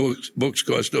fucking books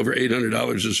cost over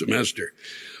 $800 a semester.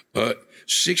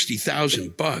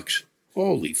 $60,000.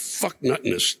 Holy fuck, nut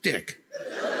in a stick.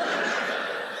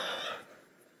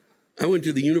 I went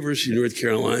to the University of North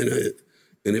Carolina,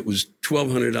 and it was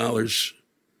 $1,200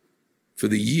 for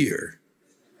the year,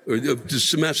 or the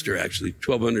semester, actually,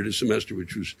 $1,200 a semester,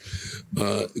 which was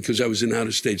because I was an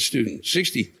out-of-state student.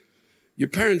 60. Your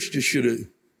parents just should have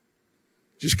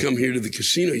just come here to the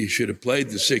casino. You should have played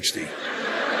the 60.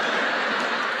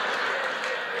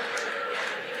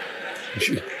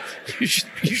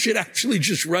 You should actually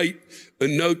just write a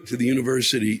note to the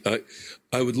university.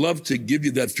 I would love to give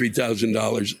you that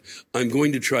 $3,000. I'm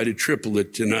going to try to triple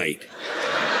it tonight.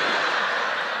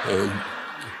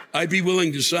 I'd be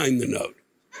willing to sign the note.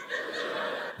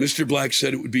 Mr. Black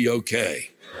said it would be okay.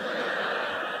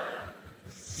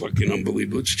 Fucking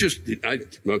unbelievable. It's just,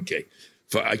 okay.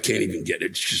 I can't even get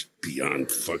it. It's just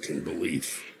beyond fucking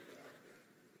belief.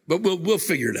 But we'll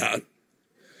figure it out.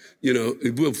 You know,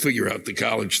 we'll figure out the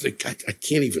college thing. I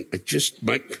can't even,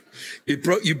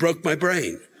 you broke my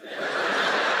brain.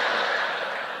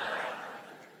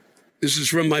 This is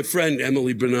from my friend,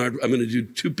 Emily Bernard. I'm going to do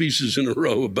 2 pieces in a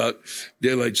row about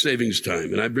daylight savings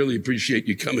time. And I really appreciate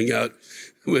you coming out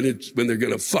when they're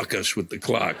going to fuck us with the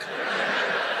clock.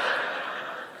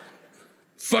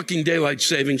 Fucking daylight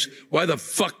savings. Why the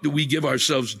fuck do we give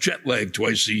ourselves jet lag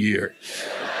twice a year?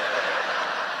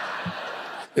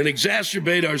 And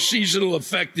exacerbate our seasonal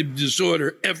affective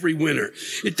disorder every winter.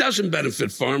 It doesn't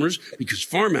benefit farmers because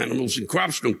farm animals and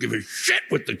crops don't give a shit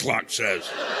what the clock says.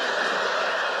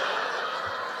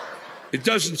 It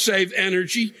doesn't save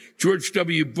energy. George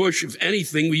W. Bush, if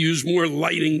anything, we use more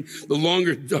lighting the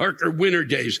longer, darker winter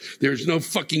days. There's no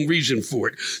fucking reason for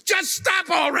it. Just stop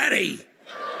already!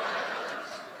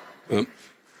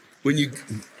 When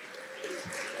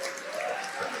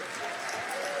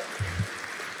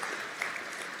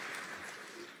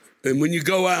you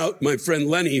go out, my friend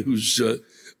Lenny, who's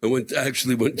I went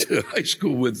to high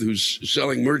school with, who's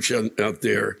selling merch out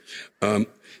there,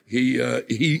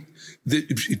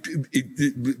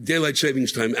 daylight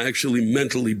savings time actually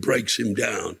mentally breaks him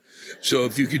down. So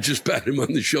if you could just pat him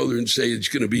on the shoulder and say it's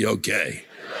going to be okay.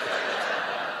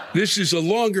 This is a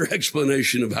longer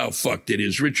explanation of how fucked it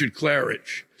is. Richard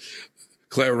Claridge.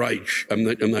 I'm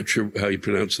not sure how you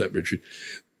pronounce that, Richard.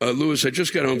 Lewis, I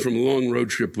just got home from a long road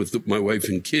trip with my wife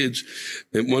and kids,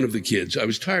 and one of the kids. I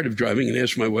was tired of driving and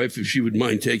asked my wife if she would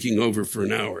mind taking over for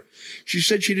an hour. She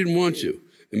said she didn't want to,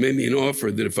 and made me an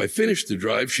offer that if I finished the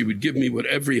drive, she would give me what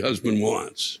every husband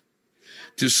wants,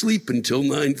 to sleep until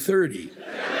 9:30.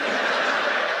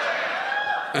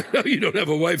 I know you don't have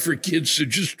a wife or kids, so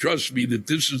just trust me that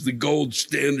this is the gold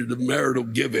standard of marital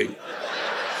giving.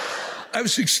 I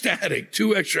was ecstatic.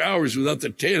 2 extra hours without the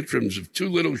tantrums of 2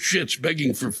 little shits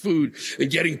begging for food and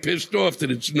getting pissed off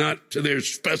that it's not to their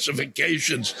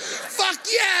specifications. Fuck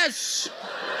yes!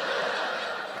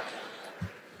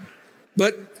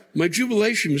 But my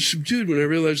jubilation was subdued when I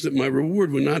realized that my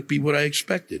reward would not be what I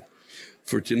expected.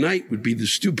 For tonight would be the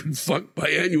stupid fuck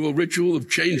biannual ritual of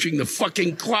changing the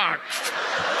fucking clocks.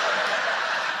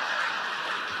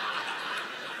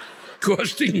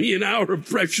 Costing me an hour of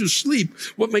precious sleep.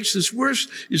 What makes this worse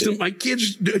is that my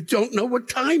kids don't know what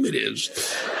time it is.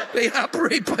 They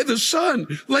operate by the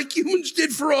sun, like humans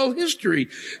did for all history.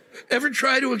 Ever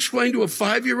try to explain to a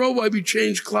 5-year-old why we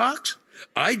change clocks?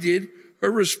 I did.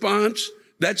 Her response,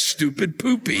 that's stupid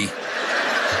poopy.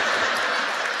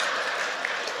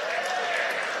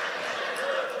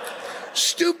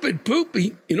 Stupid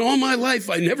poopy. In all my life,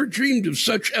 I never dreamed of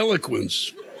such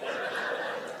eloquence.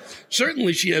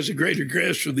 Certainly she has a greater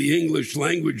grasp of the English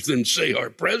language than, say, our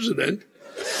president.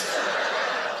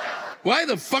 Why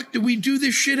the fuck do we do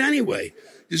this shit anyway?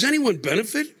 Does anyone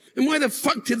benefit? And why the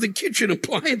fuck did the kitchen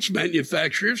appliance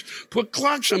manufacturers put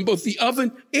clocks on both the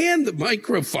oven and the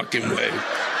micro fucking wave?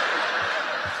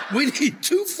 We need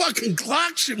 2 fucking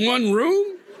clocks in one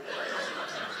room?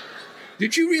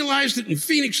 Did you realize that in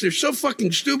Phoenix, they're so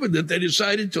fucking stupid that they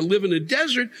decided to live in a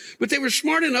desert, but they were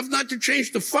smart enough not to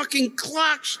change the fucking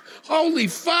clocks? Holy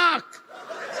fuck!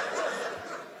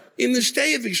 In this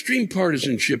day of extreme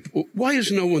partisanship, why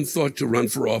has no one thought to run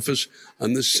for office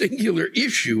on the singular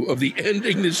issue of the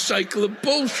ending this cycle of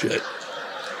bullshit?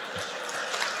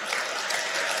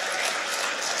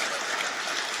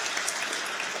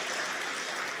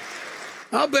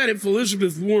 I'll bet if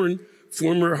Elizabeth Warren,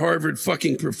 former Harvard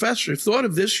fucking professor, thought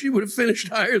of this, she would have finished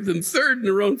higher than third in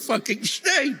her own fucking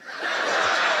state.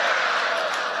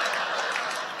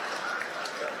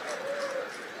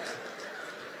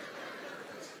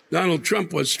 Donald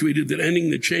Trump once tweeted that ending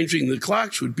the changing the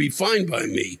clocks would be fine by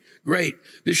me. Great.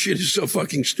 This shit is so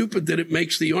fucking stupid that it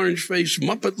makes the orange-faced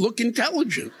Muppet look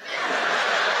intelligent.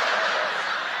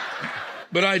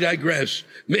 But I digress.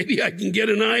 Maybe I can get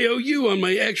an IOU on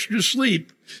my extra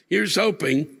sleep. Here's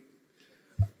hoping.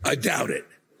 I doubt it.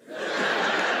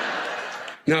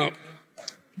 Now,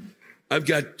 I've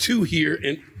got two here,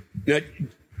 and now,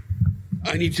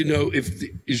 I need to know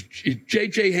is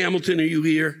J.J. Hamilton, are you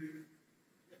here?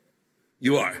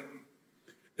 You are.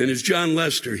 And is John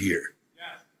Lester here?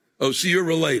 Yes. Oh, so you're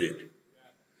related?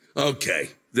 Yes. Okay,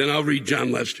 then I'll read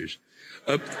John Lester's.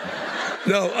 I'll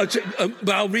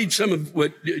read some of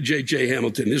what J.J.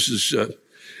 Hamilton, this is,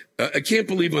 I can't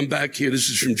believe I'm back here. This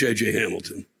is from J.J.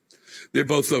 Hamilton. They're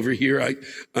both over here.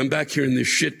 I'm back here in this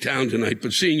shit town tonight,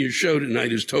 but seeing your show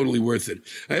tonight is totally worth it.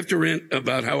 I have to rant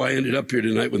about how I ended up here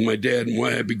tonight with my dad and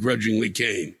why I begrudgingly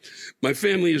came. My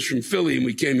family is from Philly, and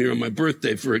we came here on my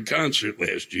birthday for a concert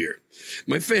last year.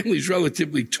 My family's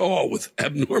relatively tall with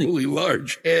abnormally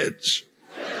large heads.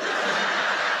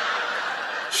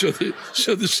 So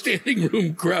the standing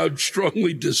room crowd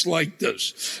strongly disliked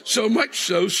us. So much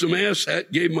so, some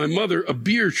asshat gave my mother a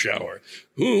beer shower,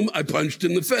 whom I punched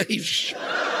in the face.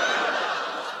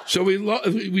 So we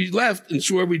left and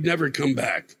swore we'd never come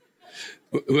back.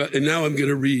 And now I'm going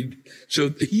to read. So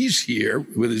he's here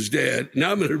with his dad.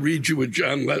 Now I'm going to read you what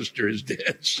John Lester, his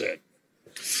dad, said.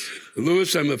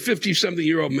 Louis, I'm a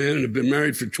 50-something-year-old man and have been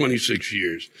married for 26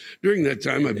 years. During that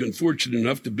time, I've been fortunate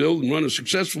enough to build and run a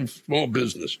successful small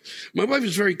business. My wife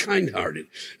is very kind-hearted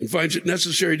and finds it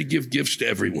necessary to give gifts to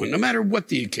everyone, no matter what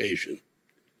the occasion.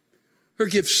 Her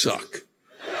gifts suck.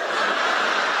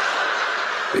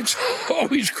 It's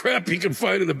always crap you can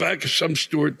find in the back of some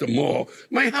store at the mall.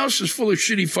 My house is full of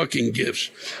shitty fucking gifts.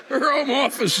 Her home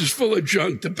office is full of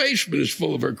junk. The basement is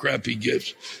full of her crappy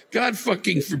gifts. God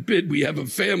fucking forbid we have a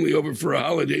family over for a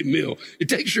holiday meal. It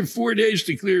takes her 4 days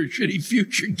to clear her shitty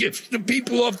future gifts to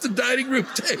people off the dining room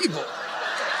table.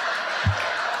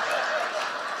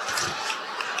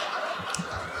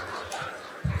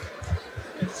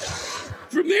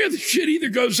 From there, the shit either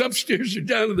goes upstairs or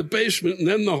down to the basement, and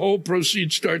then the whole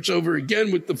proceed starts over again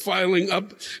with the filling up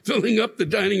the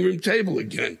dining room table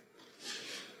again.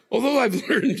 Although I've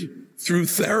learned through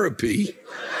therapy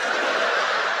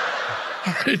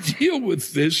how to deal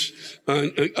with this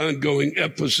ongoing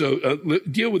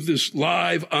episode, deal with this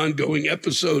live ongoing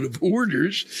episode of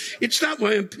hoarders, it's not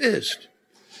why I'm pissed.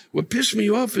 What pissed me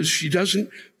off is she doesn't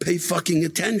pay fucking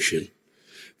attention.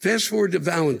 Fast forward to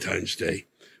Valentine's Day.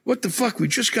 What the fuck? We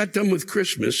just got done with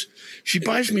Christmas. She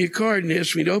buys me a card and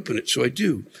asks me to open it, so I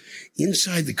do.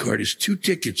 Inside the card is 2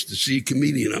 tickets to see a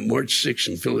comedian on March 6th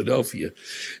in Philadelphia.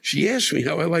 She asks me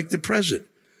how I like the present.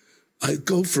 I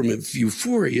go from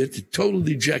euphoria to total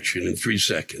dejection in 3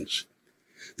 seconds.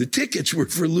 The tickets were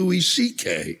for Louis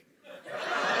C.K.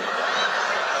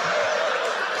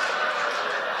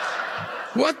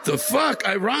 What the fuck?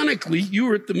 Ironically, you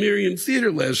were at the Miriam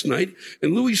Theater last night,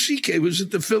 and Louis C.K. was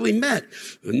at the Philly Met.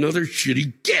 Another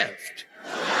shitty gift.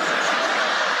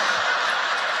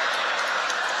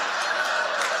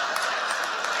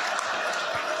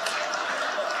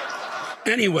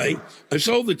 Anyway, I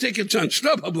sold the tickets on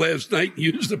StubHub last night and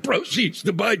used the proceeds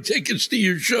to buy tickets to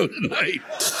your show tonight.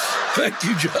 Thank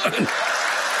you, John.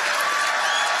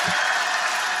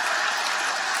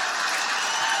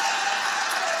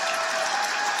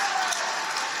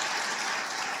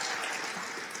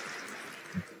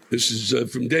 This is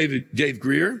from Dave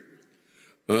Greer.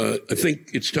 I think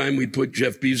it's time we put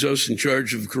Jeff Bezos in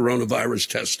charge of coronavirus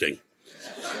testing.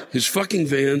 His fucking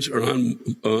vans are on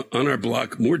our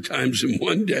block more times in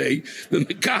one day than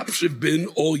the cops have been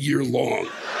all year long.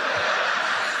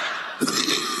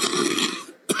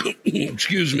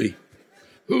 Excuse me.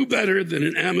 Who better than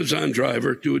an Amazon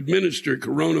driver to administer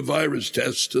coronavirus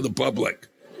tests to the public?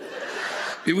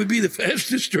 It would be the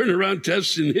fastest turnaround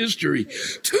test in history.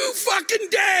 2 fucking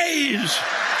days!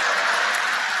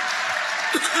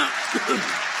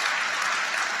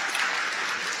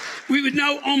 We would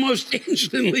know almost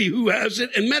instantly who has it,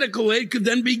 and medical aid could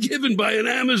then be given by an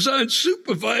Amazon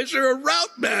supervisor or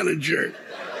route manager.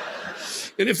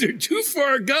 And if they're too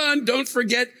far gone, don't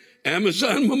forget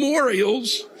Amazon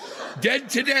memorials. Dead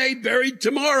today, buried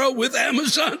tomorrow with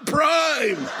Amazon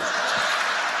Prime.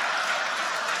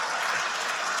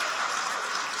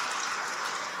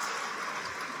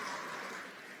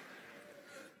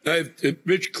 I have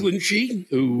Rich Clinchy,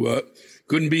 who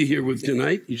couldn't be here with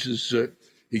tonight. He says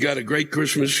he got a great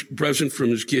Christmas present from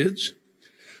his kids.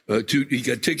 He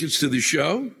got tickets to the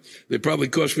show. They probably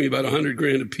cost me about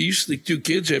 $100,000 a piece, the two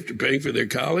kids, after paying for their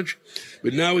college.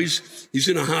 But now he's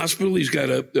in a hospital. He's got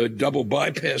a double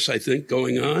bypass, I think,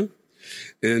 going on.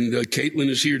 And Caitlin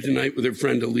is here tonight with her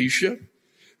friend Alicia.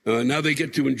 Now they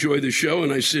get to enjoy the show,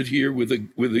 and I sit here with a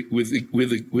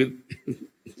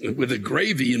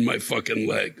gravy in my fucking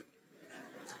leg.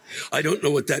 I don't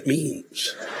know what that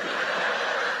means.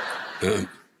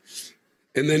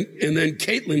 And then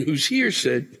Caitlin, who's here,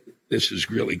 said, "This is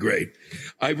really great.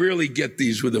 I rarely get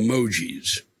these with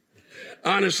emojis.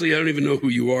 Honestly, I don't even know who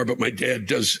you are, but my dad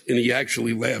does, and he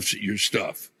actually laughs at your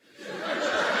stuff."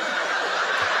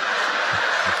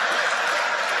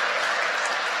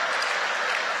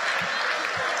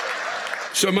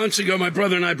 So months ago, my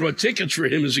brother and I brought tickets for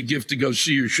him as a gift to go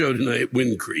see your show tonight at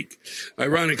Wind Creek.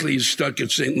 Ironically, he's stuck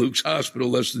at St. Luke's Hospital,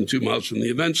 less than 2 miles from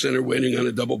the event center, waiting on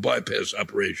a double bypass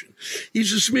operation.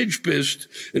 He's a smidge pissed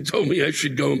and told me I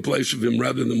should go in place of him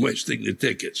rather than wasting the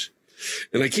tickets.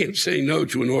 And I can't say no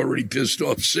to an already pissed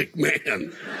off sick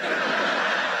man.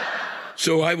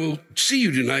 So I will see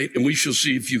you tonight, and we shall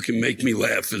see if you can make me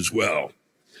laugh as well.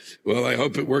 Well, I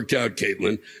hope it worked out,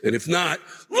 Caitlin. And if not,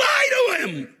 lie to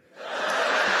him!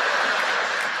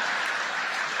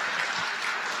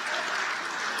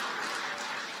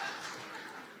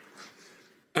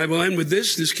 I will end with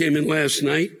this. This came in last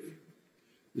night.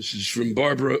 This is from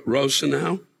Barbara Rosa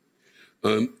now.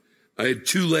 I had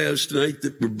two last night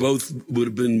that would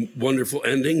have been wonderful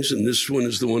endings, and this one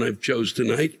is the one I've chose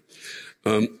tonight.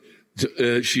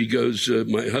 She goes,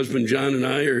 my husband John and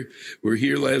I were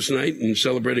here last night and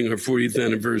celebrating our 40th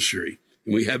anniversary,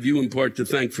 and we have you in part to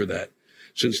thank for that.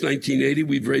 Since 1980,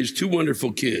 we've raised two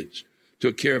wonderful kids,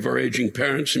 took care of our aging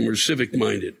parents, and were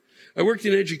civic-minded. I worked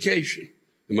in education.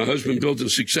 And my husband built a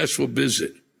successful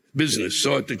business,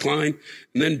 saw it decline,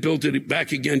 and then built it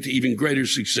back again to even greater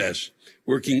success,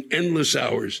 working endless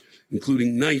hours,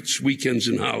 including nights, weekends,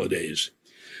 and holidays.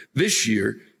 This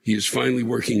year, he is finally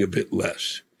working a bit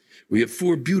less. We have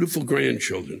 4 beautiful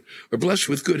grandchildren, are blessed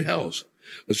with good health,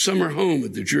 a summer home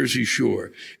at the Jersey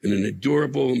Shore, and an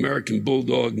adorable American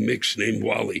Bulldog mix named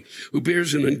Wally, who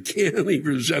bears an uncanny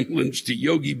resemblance to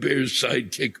Yogi Bear's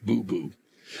sidekick, Boo Boo.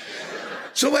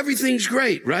 So everything's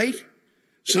great, right?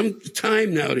 Some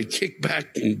time now to kick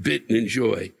back and bit and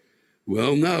enjoy.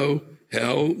 Well, no.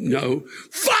 Hell no.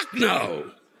 Fuck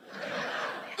no!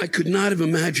 I could not have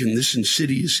imagined this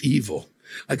insidious evil.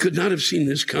 I could not have seen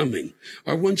this coming.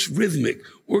 Our once rhythmic,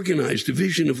 organized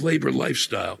division of labor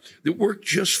lifestyle that worked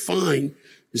just fine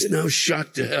is now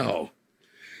shot to hell.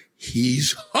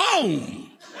 He's home!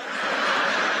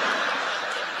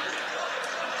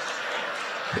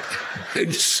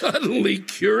 And suddenly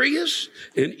curious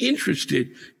and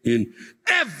interested in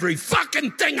every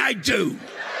fucking thing I do.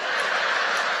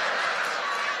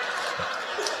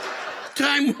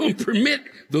 Time won't permit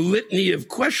the litany of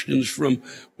questions from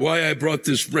why I brought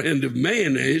this brand of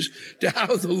mayonnaise to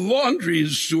how the laundry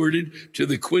is sorted to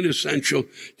the quintessential,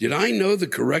 did I know the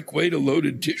correct way to load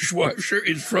a dishwasher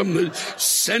is from the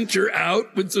center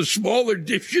out with the smaller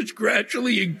dishes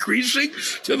gradually increasing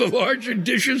to the larger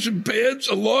dishes and pans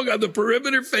along on the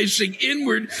perimeter facing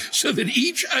inward so that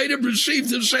each item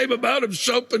receives the same amount of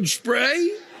soap and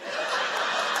spray?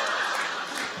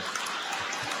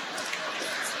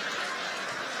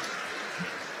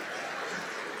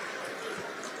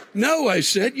 No, I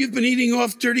said, you've been eating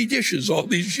off dirty dishes all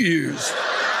these years.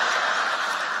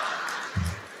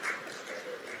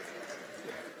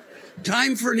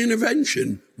 Time for an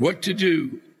intervention. What to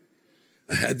do?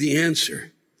 I had the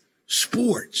answer.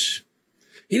 Sports.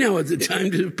 You know, at the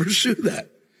time to pursue that.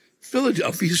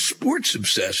 Philadelphia's sports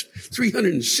obsessed,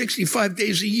 365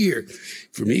 days a year.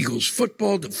 From Eagles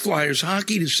football to Flyers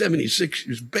hockey to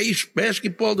 76ers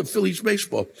basketball to Phillies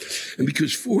baseball. And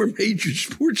because 4 major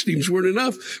sports teams weren't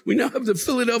enough, we now have the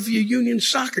Philadelphia Union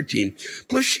soccer team,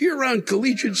 plus year-round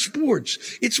collegiate sports.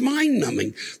 It's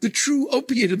mind-numbing, the true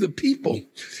opiate of the people.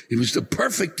 It was the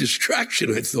perfect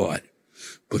distraction, I thought,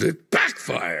 but it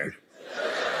backfired.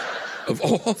 Of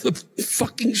all the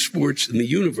fucking sports in the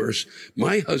universe,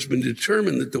 my husband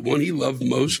determined that the one he loved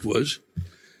most was,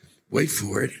 wait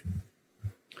for it,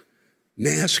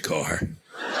 NASCAR.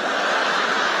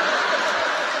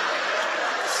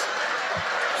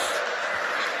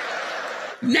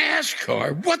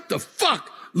 NASCAR? What the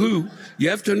fuck? Lou, you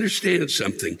have to understand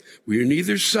something. We are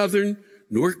neither Southern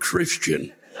nor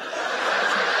Christian.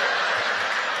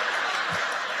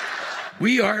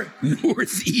 We are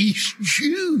Northeast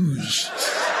Jews.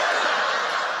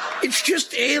 It's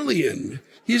just alien.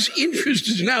 His interest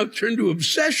is now turned to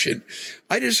obsession.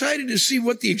 I decided to see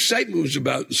what the excitement was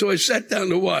about, so I sat down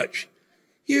to watch.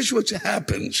 Here's what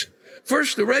happens.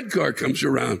 First, the red car comes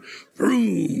around.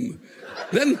 Vroom.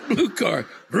 Then the blue car.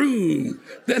 Vroom.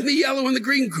 Then the yellow and the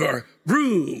green car.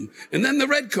 Vroom. And then the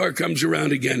red car comes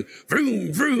around again.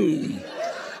 Vroom, vroom.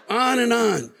 On and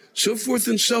on. So forth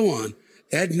and so on.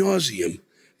 Ad nauseum.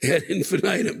 Ad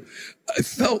infinitum. I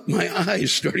felt my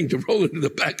eyes starting to roll into the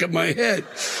back of my head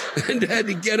and had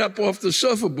to get up off the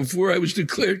sofa before I was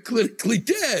declared clinically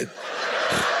dead.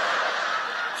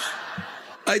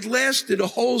 I'd lasted a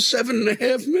whole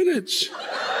 7.5 minutes.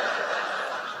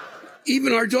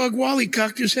 Even our dog Wally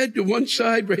cocked his head to one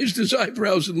side, raised his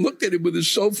eyebrows, and looked at him with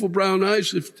his soulful brown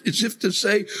eyes as if to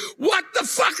say, "What the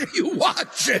fuck are you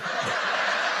watching?"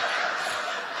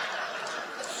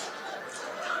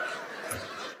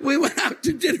 We went out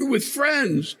to dinner with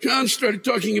friends. John started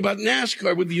talking about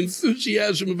NASCAR with the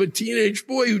enthusiasm of a teenage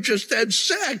boy who just had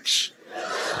sex.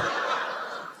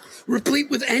 Replete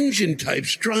with engine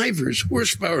types, drivers,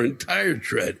 horsepower, and tire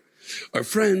tread. Our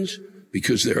friends,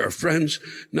 because they're our friends,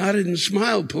 nodded and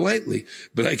smiled politely,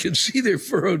 but I could see their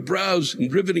furrowed brows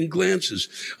and riveting glances.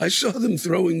 I saw them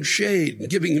throwing shade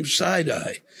and giving him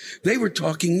side-eye. They were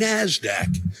talking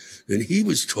NASDAQ, and he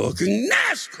was talking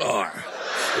NASCAR.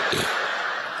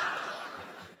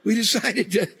 We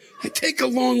decided to take a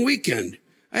long weekend.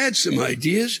 I had some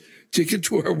ideas. Ticket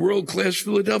to our world-class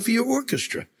Philadelphia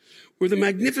Orchestra, or the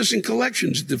magnificent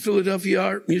collections at the Philadelphia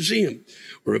Art Museum,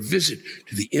 or a visit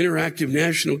to the interactive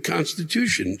National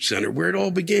Constitution Center where it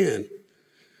all began.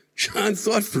 John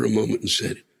thought for a moment and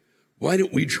said, "Why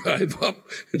don't we drive up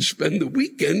and spend the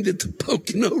weekend at the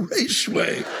Pocono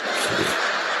Raceway?"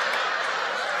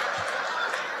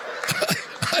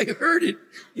 I heard it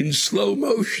in slow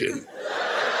motion.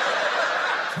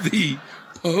 The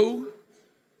Po-Co-No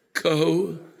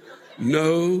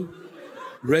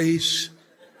Race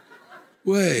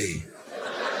Way.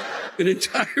 An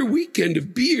entire weekend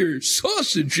of beer,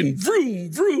 sausage, and vroom,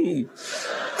 vroom.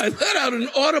 I let out an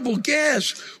audible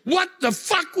gasp. What the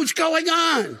fuck was going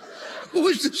on? Who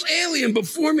was this alien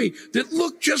before me that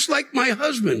looked just like my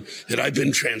husband? Had I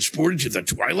been transported to the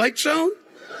Twilight Zone?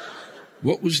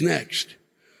 What was next?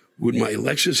 Would my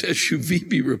Lexus SUV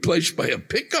be replaced by a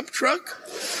pickup truck?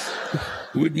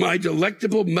 Would my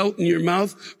delectable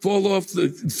melt-in-your-mouth, fall-off-the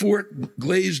fork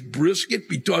glazed brisket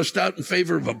be tossed out in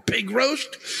favor of a pig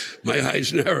roast? My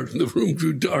eyes narrowed and the room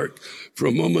grew dark. For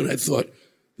a moment, I thought,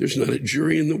 there's not a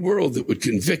jury in the world that would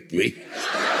convict me.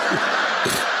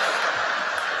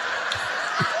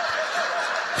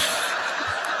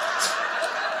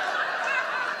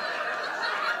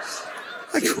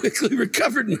 I quickly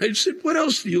recovered and I said, "What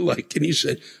else do you like?" And he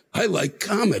said, "I like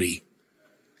comedy."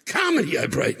 Comedy, I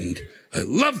brightened. I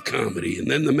love comedy.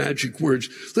 And then the magic words,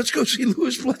 "Let's go see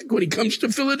Lewis Black when he comes to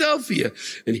Philadelphia."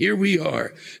 And here we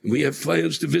are. And we have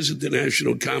plans to visit the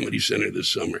National Comedy Center this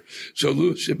summer. So,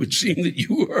 Lewis, it would seem that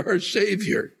you are our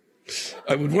savior.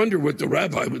 I would wonder what the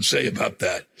rabbi would say about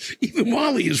that. Even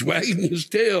Wally is wagging his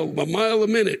tail a mile a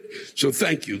minute. So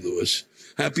thank you, Lewis.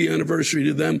 Happy anniversary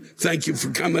to them. Thank you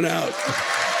for coming out.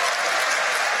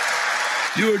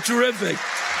 You are terrific.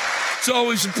 It's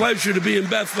always a pleasure to be in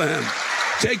Bethlehem.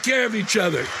 Take care of each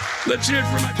other. Let's hear it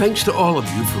from my... Thanks to all of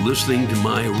you for listening to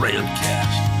my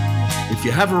Rantcast. If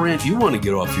you have a rant you want to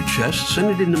get off your chest, send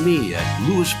it in to me at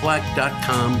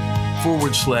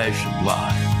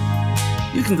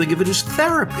lewisblack.com/live. You can think of it as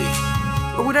therapy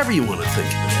or whatever you want to think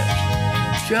of it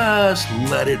as. Just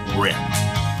let it rip.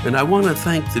 And I want to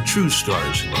thank the true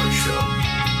stars of our show,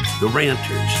 the ranters,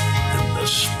 and the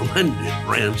splendid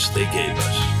rants they gave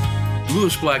us.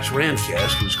 Lewis Black's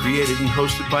Rantcast was created and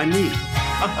hosted by me,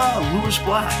 Lewis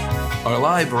Black. Our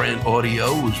live rant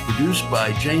audio was produced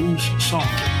by James Salter.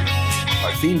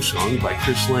 Our theme song by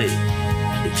Chris Lane.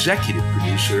 Executive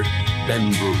producer,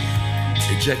 Ben Brew.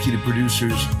 Executive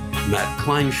producers, Matt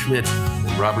Kleinschmidt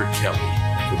and Robert Kelly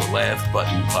for the Laugh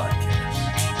Button Podcast.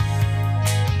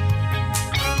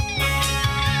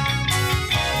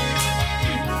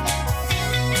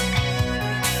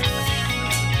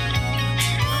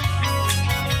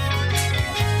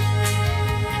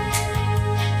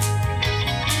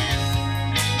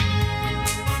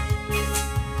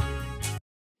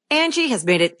 Angie has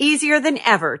made it easier than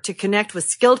ever to connect with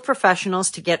skilled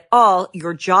professionals to get all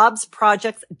your jobs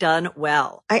projects done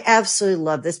well. I absolutely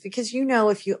love this because, you know,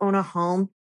 if you own a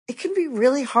home, it can be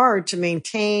really hard to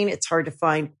maintain. It's hard to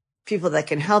find people that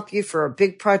can help you for a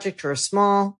big project or a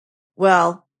small.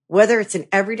 Well, whether it's in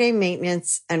everyday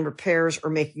maintenance and repairs or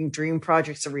making dream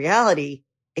projects a reality,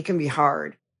 it can be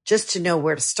hard just to know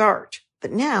where to start.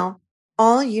 But now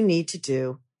all you need to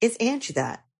do is Angie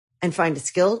that. And find a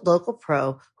skilled local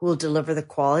pro who will deliver the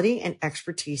quality and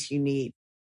expertise you need.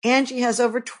 Angie has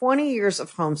over 20 years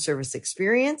of home service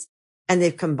experience, and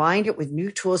they've combined it with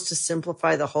new tools to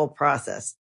simplify the whole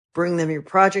process. Bring them your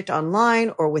project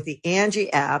online or with the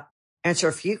Angie app, answer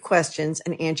a few questions,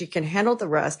 and Angie can handle the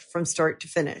rest from start to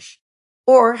finish.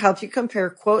 Or help you compare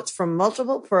quotes from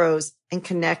multiple pros and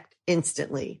connect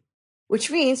instantly. Which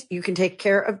means you can take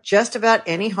care of just about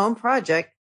any home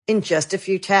project in just a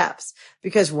few taps.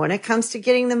 Because when it comes to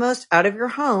getting the most out of your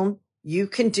home, you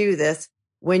can do this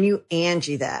when you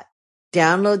Angie that.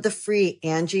 Download the free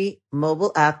Angie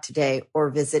mobile app today or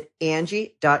visit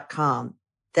Angie.com.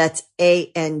 That's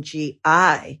ANGI.com.